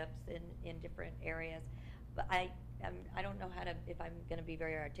internships in different areas. But I don't know if I'm going to be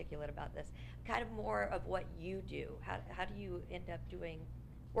very articulate about this. Kind of more of what you do. How do you end up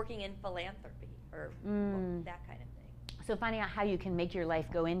working in philanthropy or that kind of thing? So finding out how you can make your life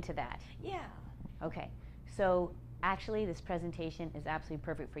go into that. Yeah. Okay. So actually, this presentation is absolutely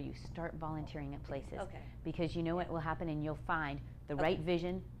perfect for you. Start volunteering at places. Okay. Because you know what will happen, and you'll find the right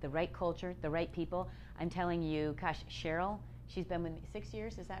vision, the right culture, the right people. I'm telling you, gosh, Cheryl, She's been with me 6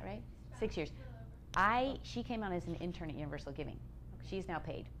 years, is that right? 6 years. She came on as an intern at Universal Giving. She's now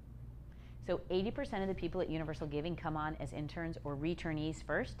paid. So 80% of the people at Universal Giving come on as interns or returnees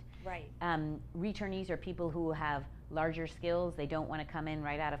first. Right. Returnees are people who have larger skills. They don't want to come in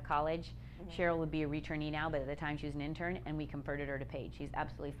right out of college. Mm-hmm. Cheryl would be a returnee now, but at the time she was an intern, and we converted her to paid. She's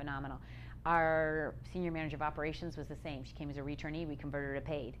absolutely phenomenal. Our senior manager of operations was the same. She came as a returnee. We converted her to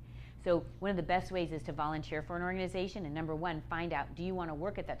paid. So one of the best ways is to volunteer for an organization, and number one, find out, do you want to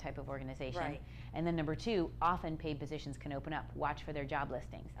work at that type of organization? Right. And then number two, often paid positions can open up. Watch for their job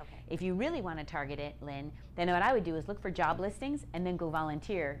listings. Okay. If you really want to target it, Lynn, then what I would do is look for job listings and then go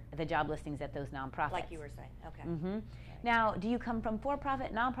volunteer at the job listings at those nonprofits. Like you were saying. Okay. Mm-hmm. Right. Now, do you come from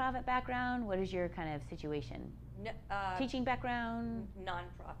for-profit, nonprofit background? What is your kind of situation? No, Teaching background?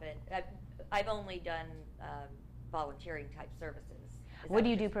 Nonprofit. I've only done volunteering type services. What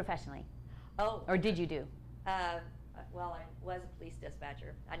do you do professionally? Oh. Or did you do? Well, I was a police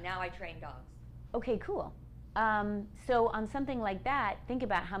dispatcher, and now I train dogs. Okay, cool. So on something like that, think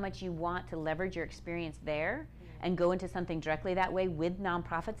about how much you want to leverage your experience there and go into something directly that way with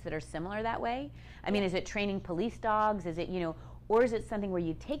nonprofits that are similar that way. I mean, is it training police dogs? Is it, or is it something where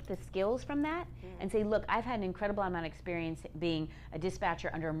you take the skills from that and say, look, I've had an incredible amount of experience being a dispatcher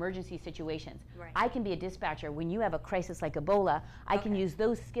under emergency situations. Right. I can be a dispatcher when you have a crisis like Ebola. I can use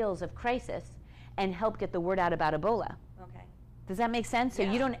those skills of crisis and help get the word out about Ebola. Okay. Does that make sense? So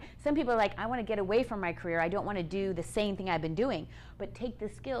Yeah. you don't, some people are like, I want to get away from my career. I don't want to do the same thing I've been doing. But take the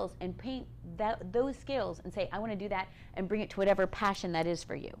skills and paint those skills and say, I want to do that, and bring it to whatever passion that is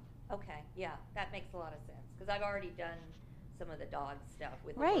for you. Okay, yeah, that makes a lot of sense, because I've already done some of the dog stuff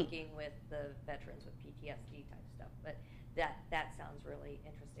with Right. working with the veterans with PTSD type stuff, but that sounds really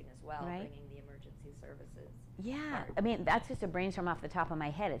interesting as well, Right. bringing the emergency services. Yeah, part. I mean, that's just a brainstorm off the top of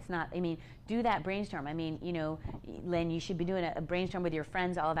my head. It's not, I mean, do that brainstorm. I mean, Lynn, you should be doing a brainstorm with your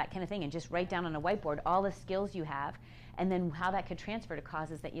friends, all of that kind of thing, and just write down on a whiteboard all the skills you have, and then how that could transfer to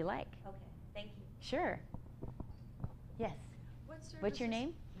causes that you like. Okay, thank you. Sure. Yes. What's your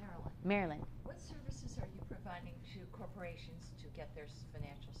name? Marilyn. Marilyn. What services are you providing to corporations to get their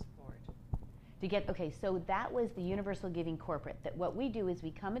financial support? Okay, so that was the Universal Giving corporate. That what we do is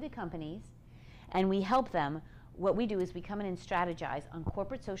we come into companies and we help them. What we do is we come in and strategize on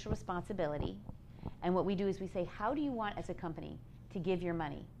corporate social responsibility. And what we do is we say, how do you want as a company to give your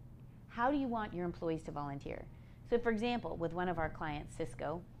money? How do you want your employees to volunteer? So for example, with one of our clients,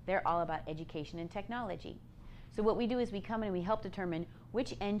 Cisco, they're all about education and technology. So what we do is we come in and we help determine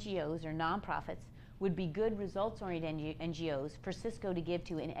which NGOs or nonprofits would be good results-oriented NGOs for Cisco to give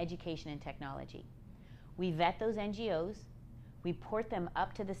to in education and technology. We vet those NGOs, we port them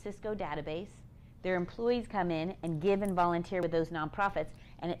up to the Cisco database, their employees come in and give and volunteer with those nonprofits,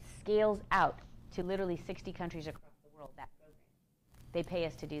 and it scales out to literally 60 countries across the world, that program. They pay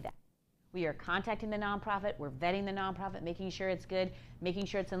us to do that. We are contacting the nonprofit, we're vetting the nonprofit, making sure it's good, making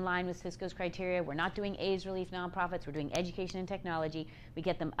sure it's in line with Cisco's criteria. We're not doing AIDS relief nonprofits, we're doing education and technology. We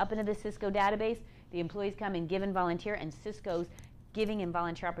get them up into the Cisco database, the employees come and give and volunteer, and Cisco's giving and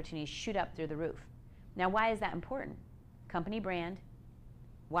volunteer opportunities shoot up through the roof. Now, why is that important? Company brand.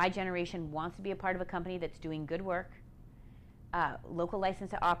 Y generation wants to be a part of a company that's doing good work. Local license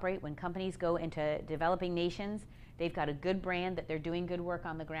to operate. When companies go into developing nations, they've got a good brand that they're doing good work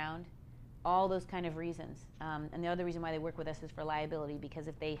on the ground. All those kind of reasons. And the other reason why they work with us is for liability, because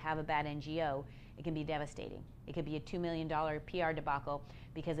if they have a bad NGO, it can be devastating. It could be a $2 million PR debacle,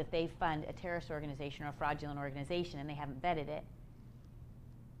 because if they fund a terrorist organization or a fraudulent organization and they haven't vetted it,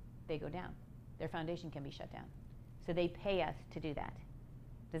 they go down. Their foundation can be shut down. So they pay us to do that.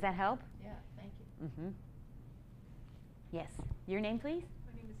 Does that help? Yeah, thank you. Mm-hmm. Yes. Your name, please?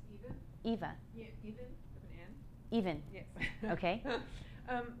 My name is Eva. Eva. Yeah, Even with an N. Even. Yes. Okay.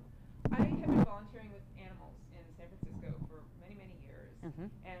 I have been volunteering with animals in San Francisco for many, many years,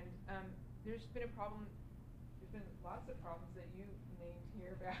 and there's been a problem. There's been lots of problems that you named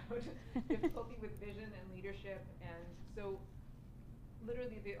here about difficulty with vision and leadership, and so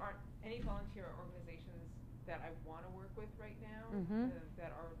literally there aren't any volunteer organizations that I want to work with right now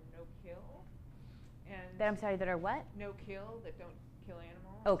that are no kill. And That I'm sorry, that are what? no kill, that don't kill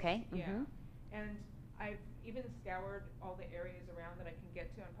animals. Okay. Yeah. And I've even scoured all the areas around that I can get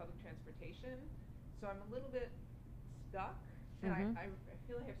to on public transportation. So I'm a little bit stuck. And I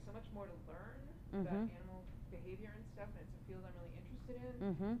feel I have so much more to learn about animal behavior and stuff. And it's a field I'm really interested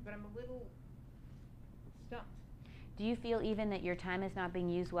in. But I'm a little stumped. Do you feel even that your time is not being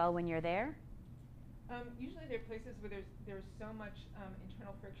used well when you're there? Usually there are places where there's so much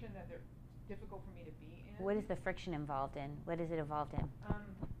internal friction that they're difficult for me to be in. What is the friction involved in? What is it involved in?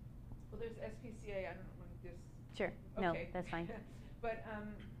 Well, there's SPCA. I don't know when this. Sure. No, Okay. that's fine. But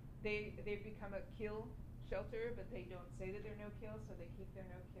they've become a kill shelter, but they don't say that they're no-kill, so they keep their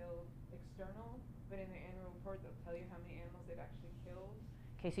no-kill external. But in their annual report, they'll tell you how many animals they've actually killed.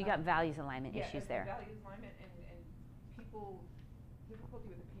 Okay, so you got values alignment issues there. Yeah, values alignment and people,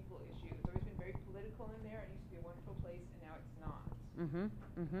 difficulty with the people issue. It's always been very political in there. It used to be a wonderful place, and now it's not. Mm-hmm.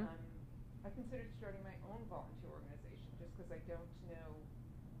 Mm-hmm. I considered starting my own volunteer organization just because I don't know.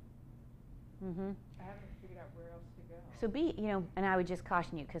 Mm-hmm. I haven't figured out where else to go. So and I would just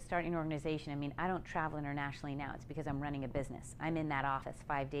caution you, because starting an organization, I mean, I don't travel internationally now. It's because I'm running a business. I'm in that office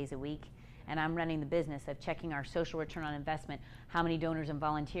 5 days a week, and I'm running the business of checking our social return on investment, how many donors and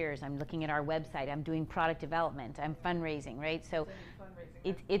volunteers. I'm looking at our website. I'm doing product development. I'm fundraising, right? So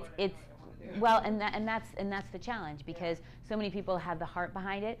it's well, and that's the challenge, because so many people have the heart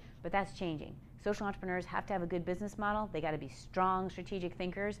behind it, but that's changing. Social entrepreneurs have to have a good business model. They got to be strong strategic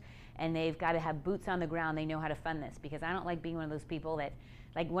thinkers, and they've got to have boots on the ground. They know how to fund this, because I don't like being one of those people that,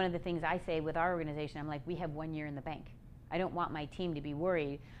 like, one of the things I say with our organization, I'm like, we have 1 year in the bank. I don't want my team to be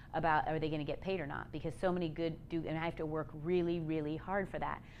worried about are they going to get paid or not, because so many good do, and I have to work really, really hard for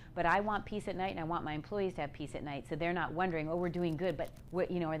that. But I want peace at night, and I want my employees to have peace at night, so they're not wondering, oh, we're doing good, but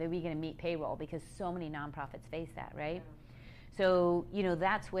what, are we going to meet payroll? Because so many nonprofits face that, right? So,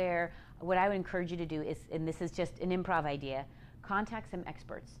 that's where what I would encourage you to do is, and this is just an improv idea, contact some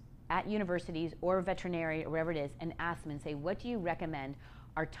experts at universities or veterinary or wherever it is, and ask them and say, what do you recommend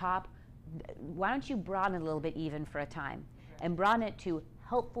are top, why don't you broaden it a little bit even for a time, and broaden it to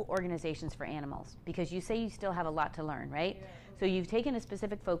helpful organizations for animals, because you say you still have a lot to learn, right? Yeah. So you've taken a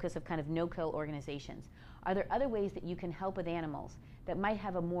specific focus of kind of no-kill organizations. Are there other ways that you can help with animals that might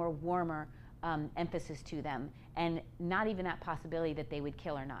have a more warmer emphasis to them, and not even that possibility that they would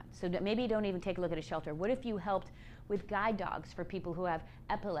kill or not? So maybe don't even take a look at a shelter. What if you helped with guide dogs for people who have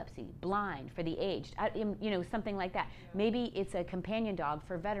epilepsy, blind, for the aged, something like that? Yeah. Maybe it's a companion dog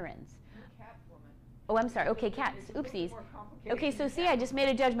for veterans. Oh, I'm sorry. Okay, cats. Oopsies. Okay, so see, I just made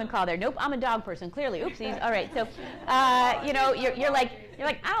a judgment call there. Nope, I'm a dog person. Clearly, oopsies. All right. So, you're like,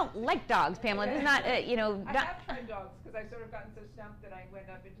 I don't like dogs, Pamela. This is not, I have tried dogs because I've sort of gotten so stumped that I went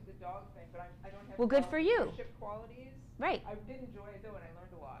up into the dog thing, but I don't have. Well, good for you. Leadership qualities. Right. I did enjoy it though, and I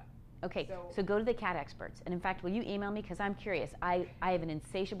learned a lot. Okay, so go to the cat experts. And in fact, will you email me? Because I'm curious. I have an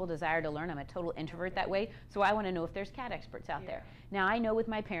insatiable desire to learn. I'm a total introvert that way. So I want to know if there's cat experts out there. Now, I know with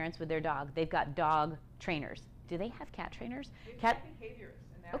my parents, with their dog, they've got dog trainers. Do they have cat trainers? Cat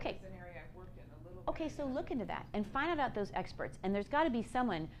behaviorists, and that is an area I've worked in a little bit. Okay, so look into that and find out about those experts. And there's got to be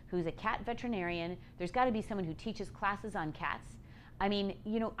someone who's a cat veterinarian. There's got to be someone who teaches classes on cats. I mean,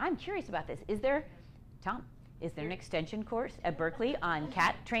 I'm curious about this. Is there an extension course at Berkeley on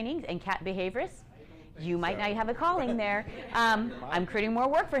cat trainings and cat behaviorists? You might not have a calling there. I'm creating more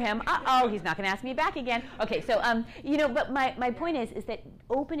work for him. Uh-oh, he's not going to ask me back again. Okay, so, but my point is that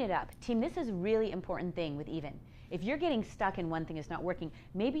open it up. Team, this is a really important thing with Even. If you're getting stuck in one thing that's not working,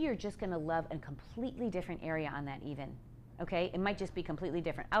 maybe you're just going to love a completely different area on that Even. Okay? It might just be completely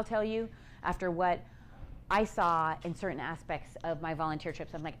different. I'll tell you, after what I saw in certain aspects of my volunteer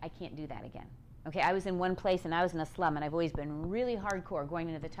trips, I'm like, I can't do that again. Okay, I was in one place and I was in a slum, and I've always been really hardcore going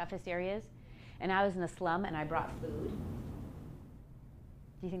into the toughest areas. And I was in a slum and I brought food.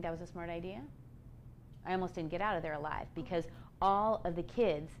 Do you think that was a smart idea? I almost didn't get out of there alive, because all of the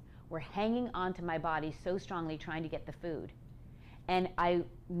kids were hanging onto my body so strongly trying to get the food. And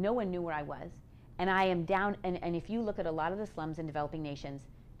no one knew where I was. And I am down, and if you look at a lot of the slums in developing nations,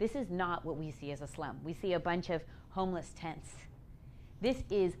 this is not what we see as a slum. We see a bunch of homeless tents. This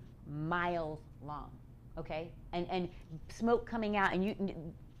is miles long, okay? And smoke coming out,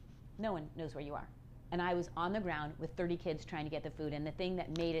 and no one knows where you are. And I was on the ground with 30 kids trying to get the food. And the thing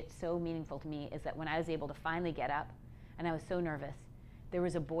that made it so meaningful to me is that when I was able to finally get up, and I was so nervous, there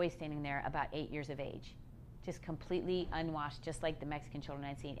was a boy standing there about 8 years of age, just completely unwashed, just like the Mexican children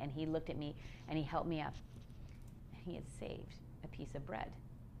I'd seen. And he looked at me and he helped me up. And he had saved a piece of bread.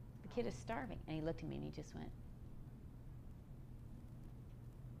 The kid is starving. And he looked at me and he just went.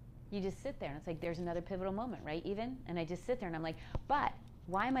 You just sit there and it's like, there's another pivotal moment, right, Even? And I just sit there and I'm like, but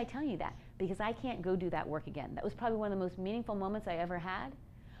why am I telling you that? Because I can't go do that work again. That was probably one of the most meaningful moments I ever had.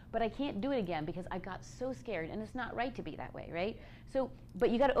 But I can't do it again because I got so scared, and it's not right to be that way, right? So, but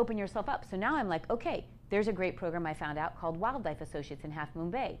you got to open yourself up. So now I'm like, okay, there's a great program I found out called Wildlife Associates in Half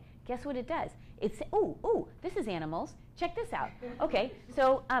Moon Bay. Guess what it does? It's, this is animals. Check this out. Okay,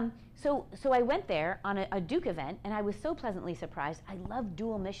 so I went there on a Duke event, and I was so pleasantly surprised. I love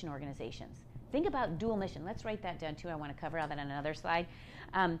dual mission organizations. think about dual mission. Let's write that down too. I want to cover that on another slide.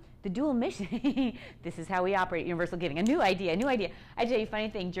 The dual mission, this is how we operate Universal Giving. A new idea. I tell you a funny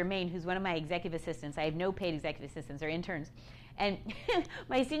thing, Jermaine, who's one of my executive assistants, I have no paid executive assistants or interns, and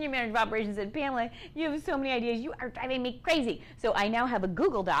my senior manager of operations said, Pamela, you have so many ideas, you are driving me crazy. So I now have a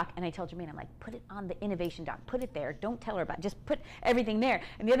Google Doc, and I tell Jermaine, I'm like, put it on the innovation doc, put it there, don't tell her about it, just put everything there.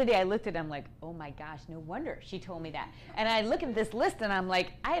 And the other day I looked at it, I'm like, oh my gosh, no wonder she told me that. And I look at this list, and I'm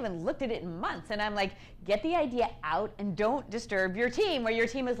like, I haven't looked at it in months, and I'm like, get the idea out and don't disturb your team, where your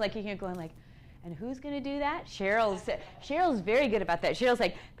team is like, you're going like, and who's going to do that? Cheryl's very good about that. Cheryl's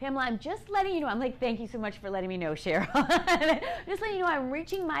like, Pamela, I'm just letting you know. I'm like, thank you so much for letting me know, Cheryl. Just letting you know I'm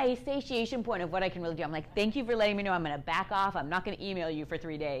reaching my satiation point of what I can really do. I'm like, thank you for letting me know. I'm going to back off. I'm not going to email you for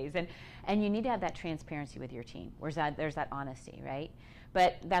 3 days. And you need to have that transparency with your team. There's that honesty, right?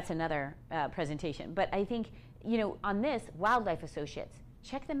 But that's another presentation. But I think, on this, Wildlife Associates,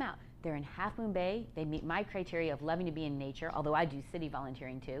 check them out. They're in Half Moon Bay. They meet my criteria of loving to be in nature, although I do city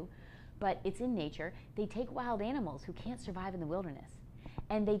volunteering too. But it's in nature. They take wild animals who can't survive in the wilderness,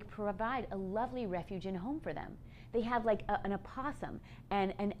 and they provide a lovely refuge and home for them. They have like an opossum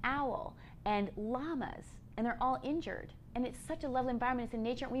and an owl and llamas, and they're all injured. And it's such a lovely environment. It's in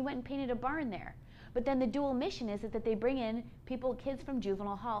nature. And we went and painted a barn there. But then the dual mission is that they bring in kids from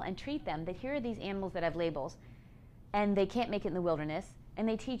juvenile hall, and treat them that here are these animals that have labels, and they can't make it in the wilderness. And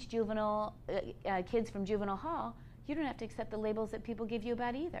they teach kids from juvenile hall, you don't have to accept the labels that people give you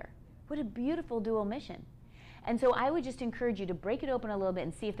about either. What a beautiful dual mission. And so I would just encourage you to break it open a little bit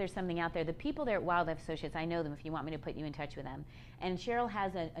and see if there's something out there. The people there at Wildlife Associates, I know them if you want me to put you in touch with them. And Cheryl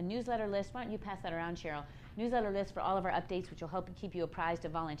has a newsletter list. Why don't you pass that around, Cheryl? Newsletter list for all of our updates, which will help keep you apprised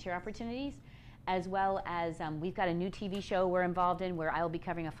of volunteer opportunities, as well as we've got a new TV show we're involved in where I will be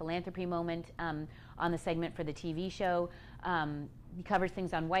covering a philanthropy moment on the segment for the TV show. He covers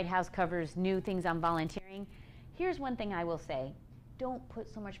things on White House, covers new things on volunteering. Here's one thing I will say. Don't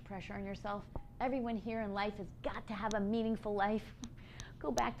put so much pressure on yourself. Everyone here in life has got to have a meaningful life.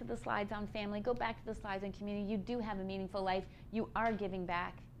 Go back to the slides on family. Go back to the slides on community. You do have a meaningful life. You are giving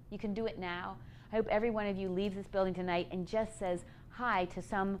back. You can do it now. I hope every one of you leaves this building tonight and just says hi to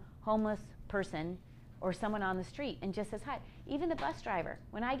some homeless person or someone on the street and just says hi. Even the bus driver.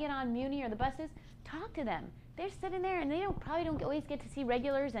 When I get on Muni or the buses, talk to them. They're sitting there and they probably don't always get to see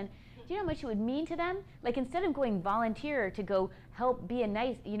regulars, and do you know how much it would mean to them? Like, instead of going volunteer to go help be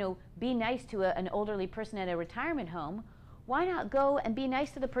nice to an elderly person at a retirement home, why not go and be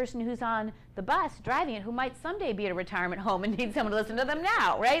nice to the person who's on the bus driving it, who might someday be at a retirement home and need someone to listen to them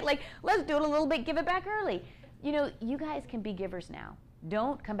now, right? Like, let's do it a little bit, give it back early. You guys can be givers now.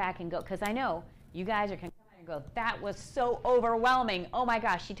 Don't come back and go, because I know you guys are going to come back and go, that was so overwhelming. Oh my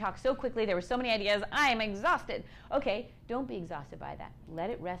gosh, she talked so quickly. There were so many ideas. I am exhausted. Okay, don't be exhausted by that. Let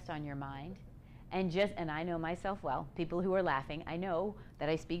it rest on your mind. And I know myself well, people who are laughing, I know that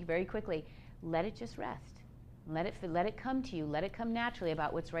I speak very quickly. Let it just rest. Let it come to you. Let it come naturally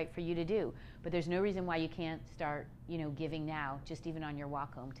about what's right for you to do. But there's no reason why you can't start, giving now, just even on your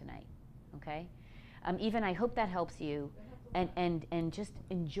walk home tonight. Okay? Even I hope that helps you. And just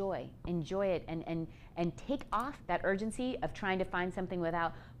enjoy it, and take off that urgency of trying to find something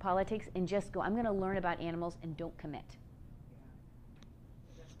without politics, and just go, I'm going to learn about animals, and don't commit.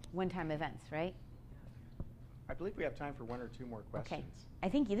 One-time events, right? I believe we have time for one or two more questions. Okay. I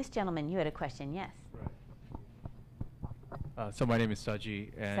think this gentleman, you had a question, yes. Right. So my name is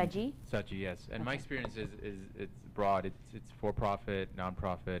Saji. Saji? Saji, yes. And my Okay. experience is it's broad. It's for-profit,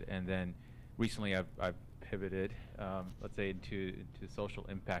 non-profit, and then recently I've pivoted, let's say, into social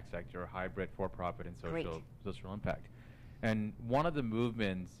impact sector, hybrid for-profit and social impact. And one of the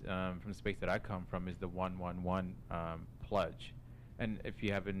movements from the space that I come from is the 111 pledge. And if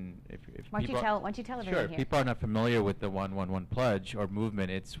you haven't, if why don't you tell everyone sure, here? people are not familiar with the 111 pledge or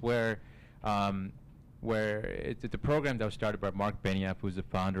movement. It's where it's a program that was started by Mark Benioff, who's the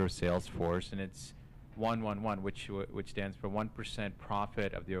founder of Salesforce, and it's 111, which stands for 1%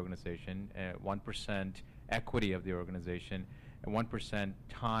 profit of the organization, 1% equity of the organization, and 1%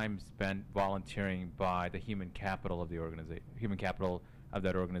 time spent volunteering by the human capital of the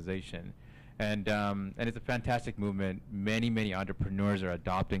that organization. And it's a fantastic movement. Many entrepreneurs are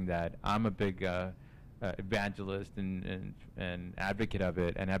adopting that. I'm a big evangelist and advocate of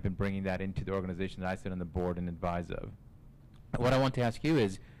it, and I've been bringing that into the organization that I sit on the board and advise of. What I want to ask you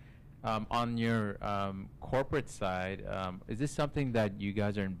is, on your corporate side, is this something that you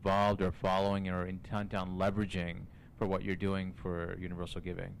guys are involved or following or intent on leveraging for what you're doing for Universal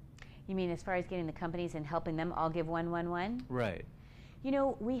Giving? You mean as far as getting the companies and helping them all give 111? Right.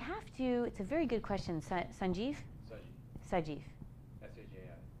 We have to, it's a very good question. Sanjeev? Saji. Sajeev.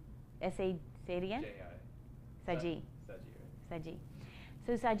 S-A-J-I. Say it again. J-I. Saji. Saji. Saji.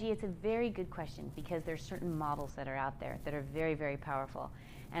 So Saji, it's a very good question because there's certain models that are out there that are very, very powerful.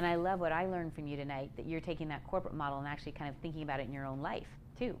 And I love what I learned from you tonight, that you're taking that corporate model and actually kind of thinking about it in your own life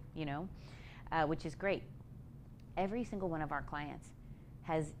too, you know, which is great. Every single one of our clients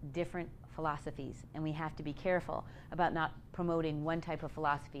has different philosophies, and we have to be careful about not promoting one type of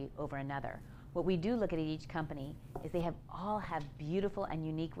philosophy over another. What we do look at each company is they all have beautiful and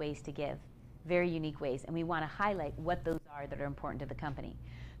unique ways to give, very unique ways, and we want to highlight what those are that are important to the company.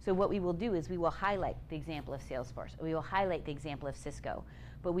 So what we will do is we will highlight the example of Salesforce, or we will highlight the example of Cisco,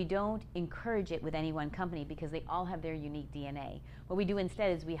 but we don't encourage it with any one company because they all have their unique DNA. What we do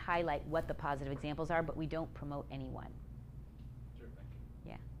instead is we highlight what the positive examples are, but we don't promote any one. Sure, thank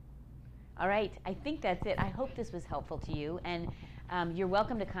you. Yeah. All right, I think that's it. I hope this was helpful to you, and you're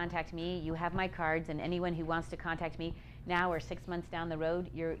welcome to contact me. You have my cards, and anyone who wants to contact me now or 6 months down the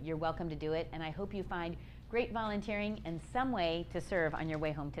road, you're welcome to do it, and I hope you find great volunteering and some way to serve on your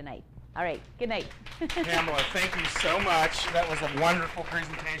way home tonight. All right, good night. Pamela, thank you so much. That was a wonderful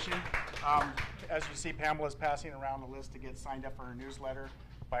presentation. As you see, Pamela's passing around the list to get signed up for her newsletter.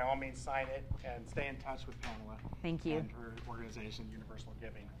 By all means, sign it and stay in touch with Pamela. Thank you. And her organization, Universal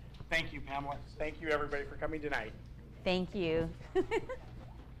Giving. Thank you, Pamela. Thank you, everybody, for coming tonight. Thank you.